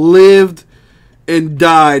 people lived and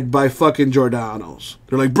died by fucking Giordano's.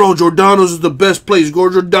 They're like, bro, Giordano's is the best place. Go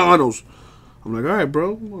to Giordano's. I'm like, all right,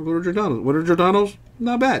 bro, I'll go to Giordano's. What are Giordano's?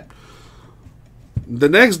 Not bad. The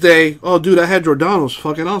next day, oh dude, I had Giordano's.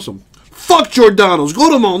 Fucking awesome. Fuck Giordano's. Go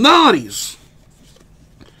to Malnati's.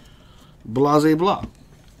 Blase blah.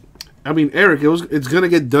 I mean, Eric, it's gonna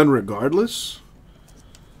get done regardless.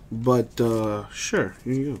 But sure,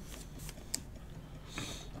 here you go.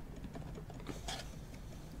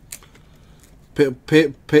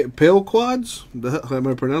 Pale quads. Am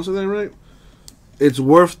I pronouncing that right? It's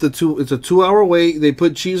worth the two. It's a 2-hour wait. They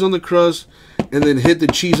put cheese on the crust and then hit the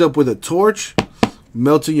cheese up with a torch,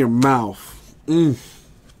 melt in your mouth.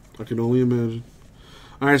 I can only imagine.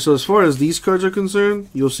 All right. So as far as these cards are concerned,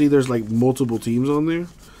 you'll see there's like multiple teams on there.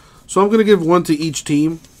 So I'm gonna give one to each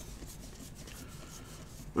team.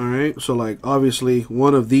 All right. So like obviously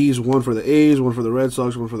one of these, one for the A's, one for the Red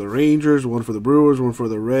Sox, one for the Rangers, one for the Brewers, one for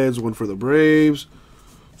the Reds, one for the Braves,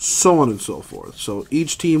 so on and so forth. So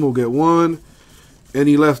each team will get one.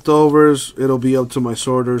 Any leftovers, it'll be up to my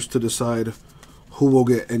sorters to decide who will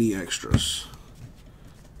get any extras.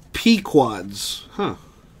 Pequods. Huh.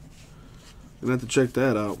 I'm going to have to check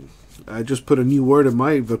that out. I just put a new word in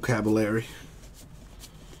my vocabulary.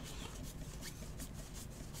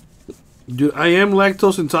 Dude, I am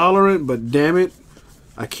lactose intolerant, but damn it,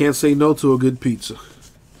 I can't say no to a good pizza.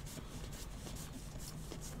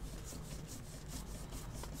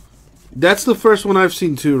 That's the first one I've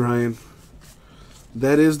seen too, Ryan.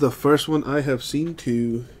 That is the first one I have seen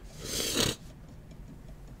too.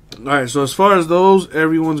 Alright, so as far as those,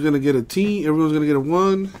 everyone's going to get a T. Everyone's going to get a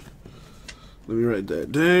 1. Let me write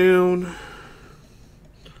that down.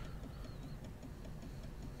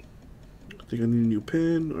 I think I need a new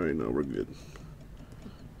pen. Alright, now we're good.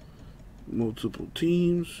 Multiple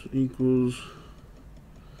teams equals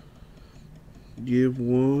give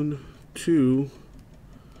 1 to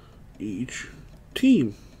each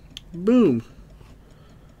team. Boom.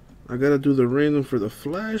 I gotta do the random for the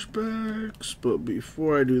flashbacks, but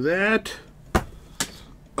before I do that,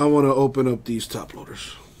 I want to open up these top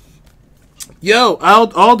loaders. Yo,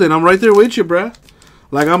 Alden, I'm right there with you, bruh.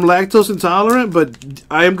 Like, I'm lactose intolerant, but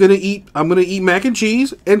I'm gonna eat mac and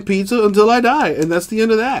cheese and pizza until I die, and that's the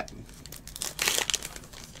end of that.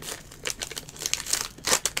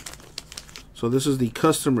 So this is the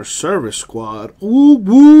customer service squad. Ooh,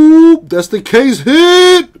 whoop! That's the case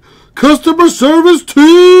hit. Customer service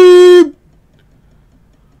team!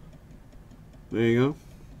 There you go.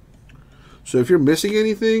 So if you're missing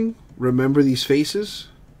anything, remember these faces.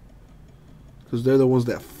 Because they're the ones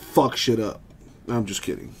that fuck shit up. I'm just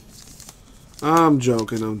kidding. I'm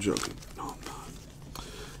joking. No, I'm not.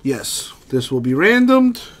 Yes, this will be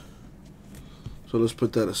randomed. So let's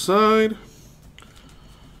put that aside.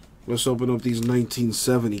 Let's open up these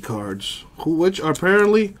 1970 cards. Which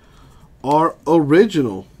apparently are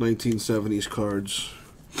original 1970s cards.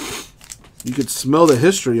 You could smell the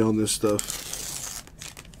history on this stuff.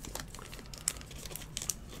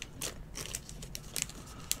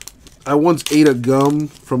 I once ate a gum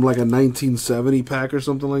from like a 1970 pack or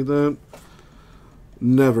something like that.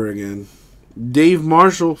 Never again. Dave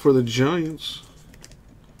Marshall for the Giants.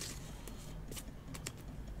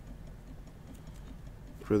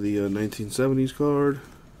 For the 1970s card.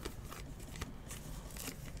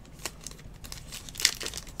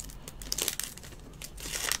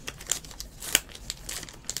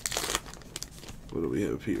 What do we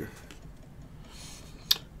have here?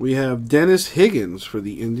 We have Dennis Higgins for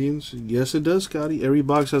the Indians. Yes, it does, Scotty. Every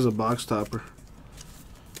box has a box topper.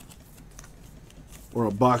 Or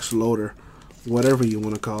a box loader. Whatever you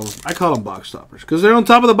want to call them. I call them box toppers because they're on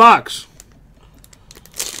top of the box.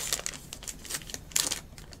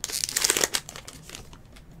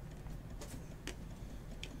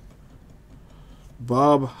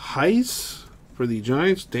 Bob Heiss for the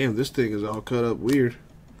Giants. Damn, this thing is all cut up weird.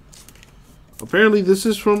 Apparently, this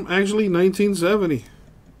is from actually 1970.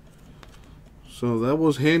 So that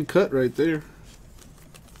was hand cut right there.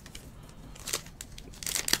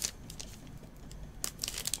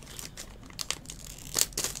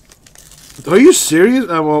 Are you serious?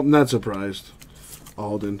 I'm not surprised.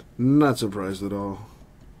 Alden, not surprised at all.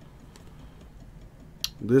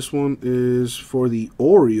 This one is for the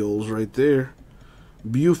Orioles right there.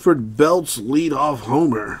 Buford Belts leadoff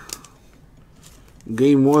homer.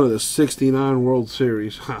 Game 1 of the 69 World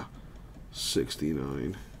Series. Ha.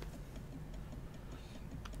 69.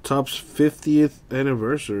 Topps 50th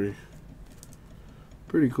anniversary.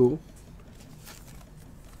 Pretty cool.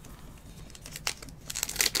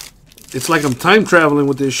 It's like I'm time traveling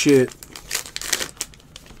with this shit.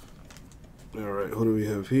 Alright, who do we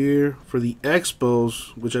have here? For the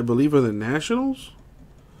Expos, which I believe are the Nationals?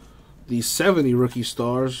 The 70 rookie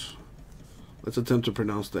stars. Let's attempt to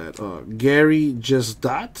pronounce that. Gary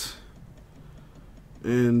Jesdat.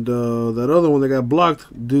 And that other one that got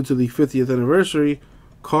blocked due to the 50th anniversary,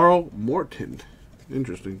 Carl Morton.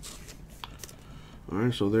 Interesting.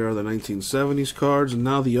 Alright, so there are the 1970s cards. And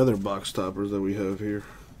now the other box toppers that we have here.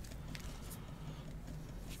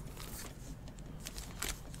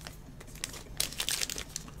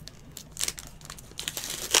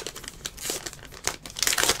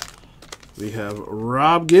 we have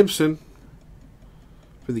Rob Gibson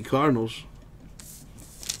for the Cardinals.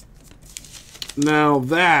 Now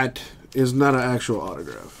that is not an actual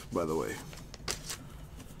autograph, by the way.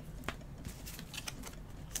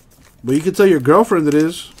 But you can tell your girlfriend it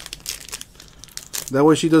is. That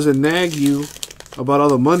way she doesn't nag you about all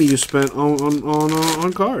the money you spent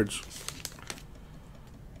on cards.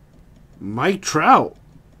 Mike Trout.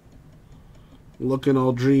 Looking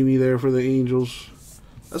all dreamy there for the Angels.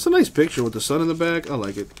 That's a nice picture with the sun in the back. I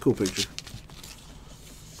like it. Cool picture.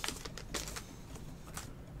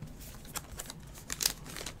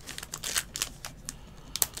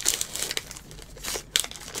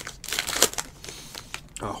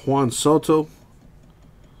 Juan Soto.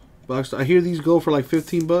 Box. I hear these go for like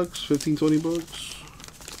 15 bucks, 15, 20 bucks.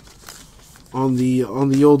 On the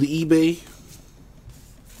old eBay.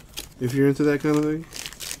 If you're into that kind of thing.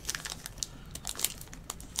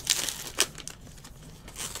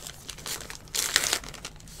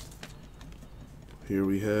 Here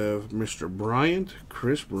we have Mr. Bryant,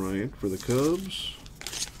 Chris Bryant for the Cubs.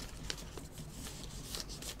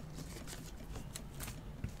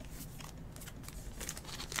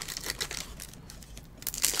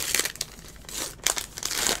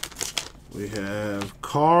 We have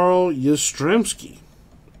Carl Yastrzemski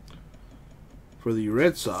for the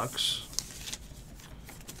Red Sox.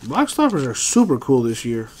 Box toppers are super cool this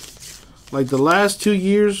year. Like the last 2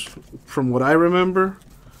 years, from what I remember,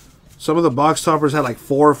 some of the box toppers had like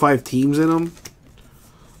 4 or 5 teams in them.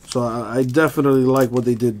 So I definitely like what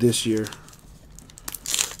they did this year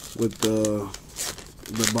with the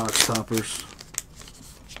box toppers.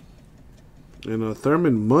 And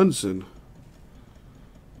Thurman Munson.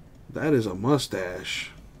 That is a mustache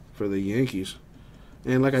for the Yankees.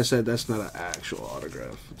 And like I said, that's not an actual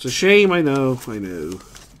autograph. It's a shame, I know.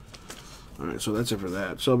 Alright, so that's it for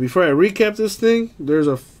that. So before I recap this thing, there's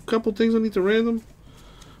a couple things I need to random.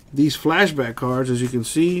 These flashback cards, as you can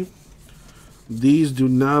see, these do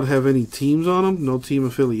not have any teams on them. No team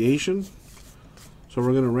affiliation. So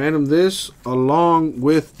we're going to random this along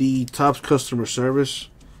with the Topps Customer Service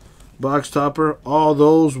box topper. All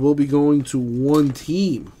those will be going to one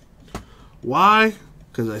team. Why?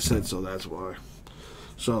 Because I said so, that's why.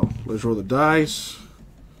 So, let's roll the dice.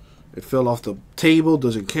 It fell off the table,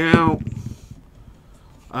 doesn't count.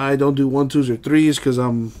 I don't do 1s, 2s, or 3s because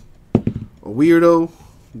I'm a weirdo,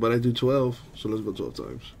 but I do 12. So let's go 12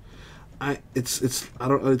 times.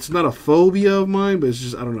 It's not a phobia of mine, but it's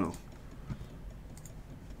just I don't know.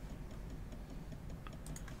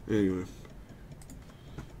 Anyway,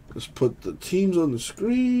 let's put the teams on the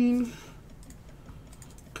screen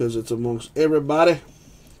because it's amongst everybody.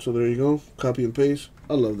 So there you go, copy and paste.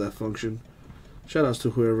 I love that function. Shout outs to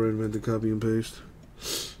whoever invented copy and paste.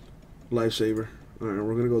 Lifesaver. Alright,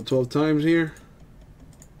 we're going to go 12 times here.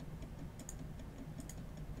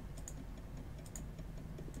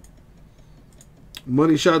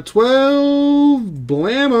 Money shot 12.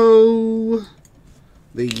 Blammo.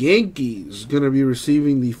 The Yankees going to be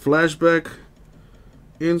receiving the flashback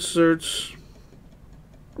inserts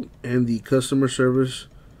and the customer service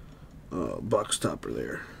box topper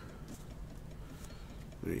there.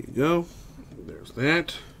 There you go. There's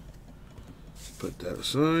that. Put that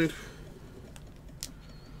aside.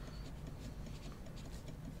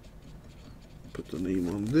 Put the name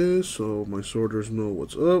on this so my sorters know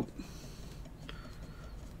what's up.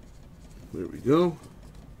 There we go.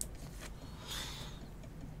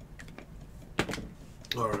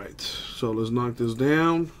 Alright, so let's knock this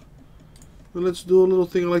down. And let's do a little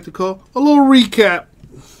thing I like to call a little recap.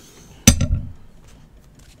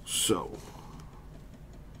 So,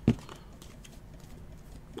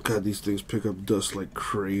 God, these things pick up dust like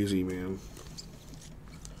crazy, man.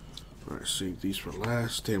 Alright, save these for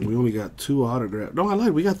last. Damn, we only got 2 autographs. No, I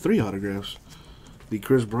lied. We got 3 autographs. The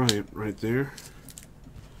Chris Bryant right there.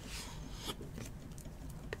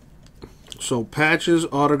 So, patches,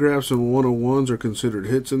 autographs, and 101s are considered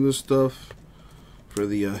hits in this stuff for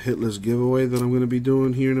the hitless giveaway that I'm going to be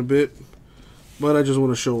doing here in a bit. But I just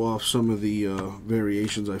want to show off some of the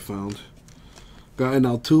variations I found. Got an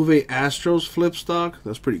Altuve Astros flip stock.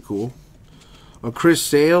 That's pretty cool. A Chris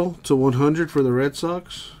Sale to 100 for the Red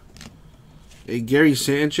Sox. A Gary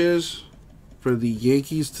Sanchez for the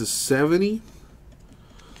Yankees to 70.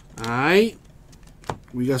 Alright.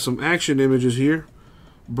 We got some action images here.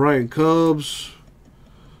 Brian Cubs.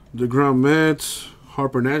 DeGrom Mets.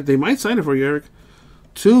 Harper Nat. They might sign it for you, Eric.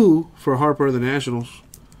 2 for Harper of the Nationals.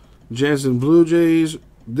 Jansen Blue Jays.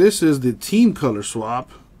 This is the team color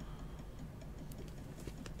swap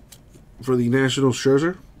for the Nationals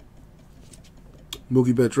Scherzer.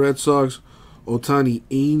 Mookie Betts Red Sox. Ohtani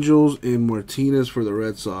Angels and Martinez for the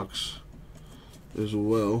Red Sox. as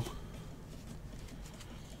well.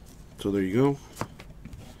 So there you go.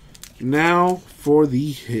 Now for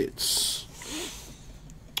the hits.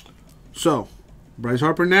 So, Bryce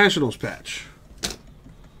Harper Nationals patch.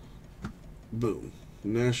 Boom.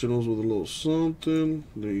 Nationals with a little something.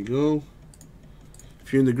 There you go.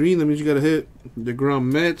 If you're in the green, that means you got a hit.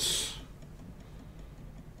 DeGrom Mets.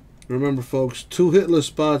 Remember, folks, 2 hitless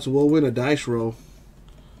spots will win a dice roll.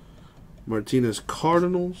 Martinez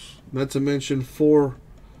Cardinals. Not to mention 4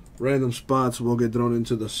 random spots will get thrown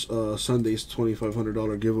into the Sunday's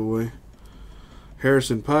 $2,500 giveaway.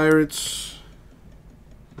 Harrison Pirates.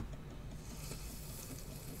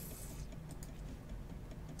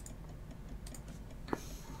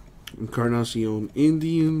 Encarnacion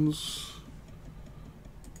Indians.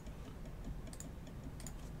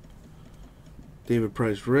 David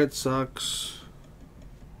Price Red Sox.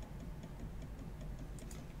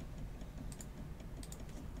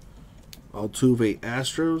 Altuve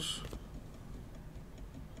Astros.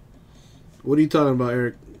 What are you talking about,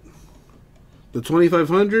 Eric? The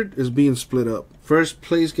 2,500 is being split up. First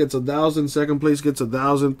place gets 1,000, second place gets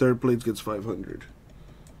 1,000, third place gets 500.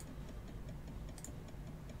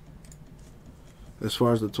 As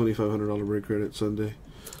far as the $2,500 break credit Sunday.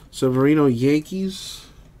 Severino Yankees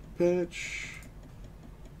patch.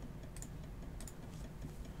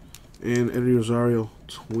 And Eddie Rosario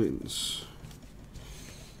Twins.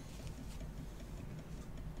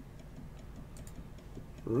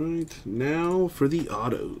 Right, now for the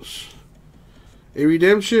autos. A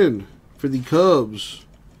redemption for the Cubs.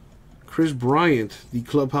 Chris Bryant, the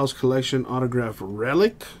Clubhouse Collection autograph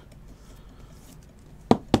relic.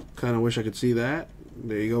 Kind of wish I could see that.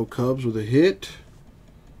 There you go, Cubs with a hit.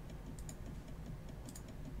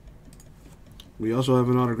 We also have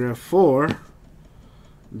an autograph for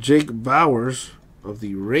Jake Bowers of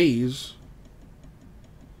the Rays.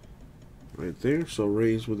 Right there, so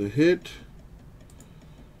Rays with a hit.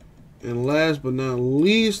 And last but not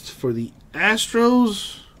least, for the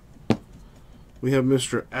Astros, we have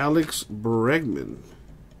Mr. Alex Bregman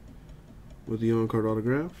with the on-card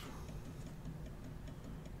autograph.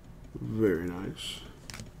 Very nice.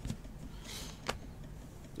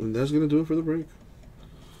 And that's going to do it for the break.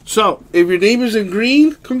 So, if your name is in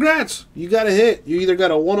green, congrats. You got a hit. You either got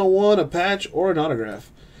a 101, a patch, or an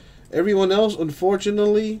autograph. Everyone else,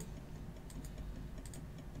 unfortunately,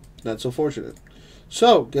 not so fortunate.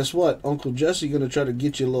 So, guess what? Uncle Jesse going to try to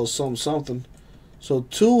get you a little something. So,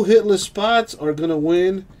 2 hitless spots are going to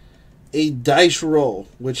win a dice roll,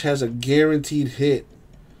 which has a guaranteed hit.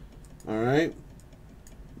 Alright?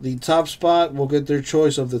 The top spot will get their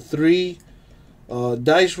choice of the 3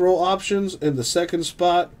 dice roll options, and the second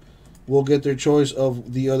spot will get their choice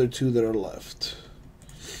of the other 2 that are left.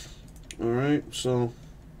 Alright, so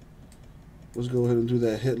let's go ahead and do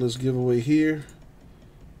that hitless giveaway here.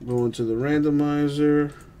 Go into the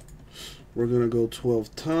randomizer. We're going to go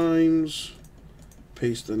 12 times.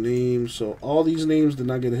 Paste the names. So all these names did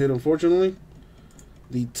not get a hit, unfortunately.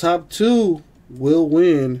 The top 2 will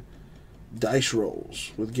win dice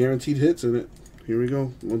rolls with guaranteed hits in it. Here we go.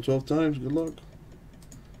 112 times. Good luck.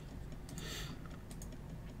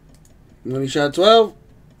 Money shot 12.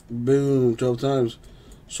 Boom. 12 times.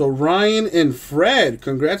 So Ryan and Fred,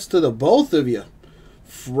 congrats to the both of you.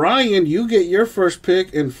 Ryan, you get your first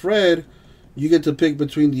pick, and Fred, you get to pick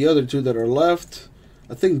between the other 2 that are left.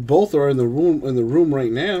 I think both are in the room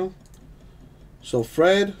right now. So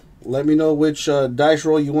Fred, let me know which dice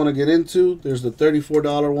roll you want to get into. There's the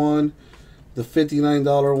 $34 one, the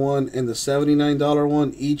 $59 one, and the $79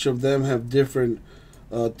 one. Each of them have different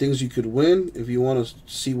things you could win. If you want to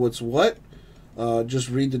see what's what, just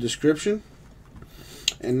read the description.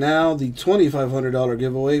 And now the $2,500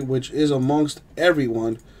 giveaway, which is amongst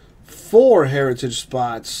everyone. 4 heritage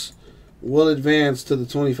spots will advance to the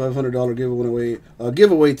 $2,500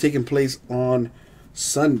 giveaway taking place on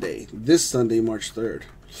Sunday. This Sunday, March 3rd.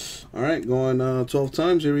 All right, going 12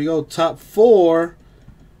 times. Here we go. Top 4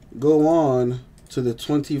 go on to the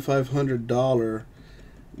 $2,500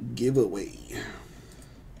 giveaway.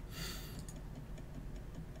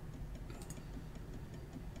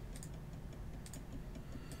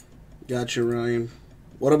 Gotcha, Ryan.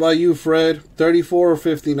 What about you, Fred? 34 or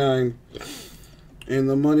 59? And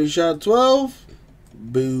the money shot 12.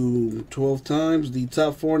 Boom. 12 times. The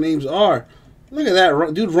top 4 names are... Look at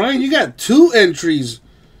that. Dude, Ryan, you got 2 entries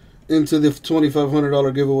into the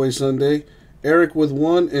 $2,500 giveaway Sunday. Eric with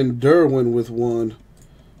 1 and Derwin with 1.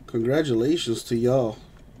 Congratulations to y'all.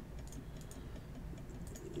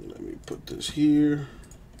 Let me put this here.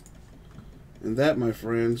 And that, my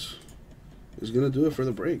friends, is going to do it for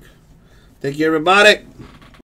the break. Thank you, everybody.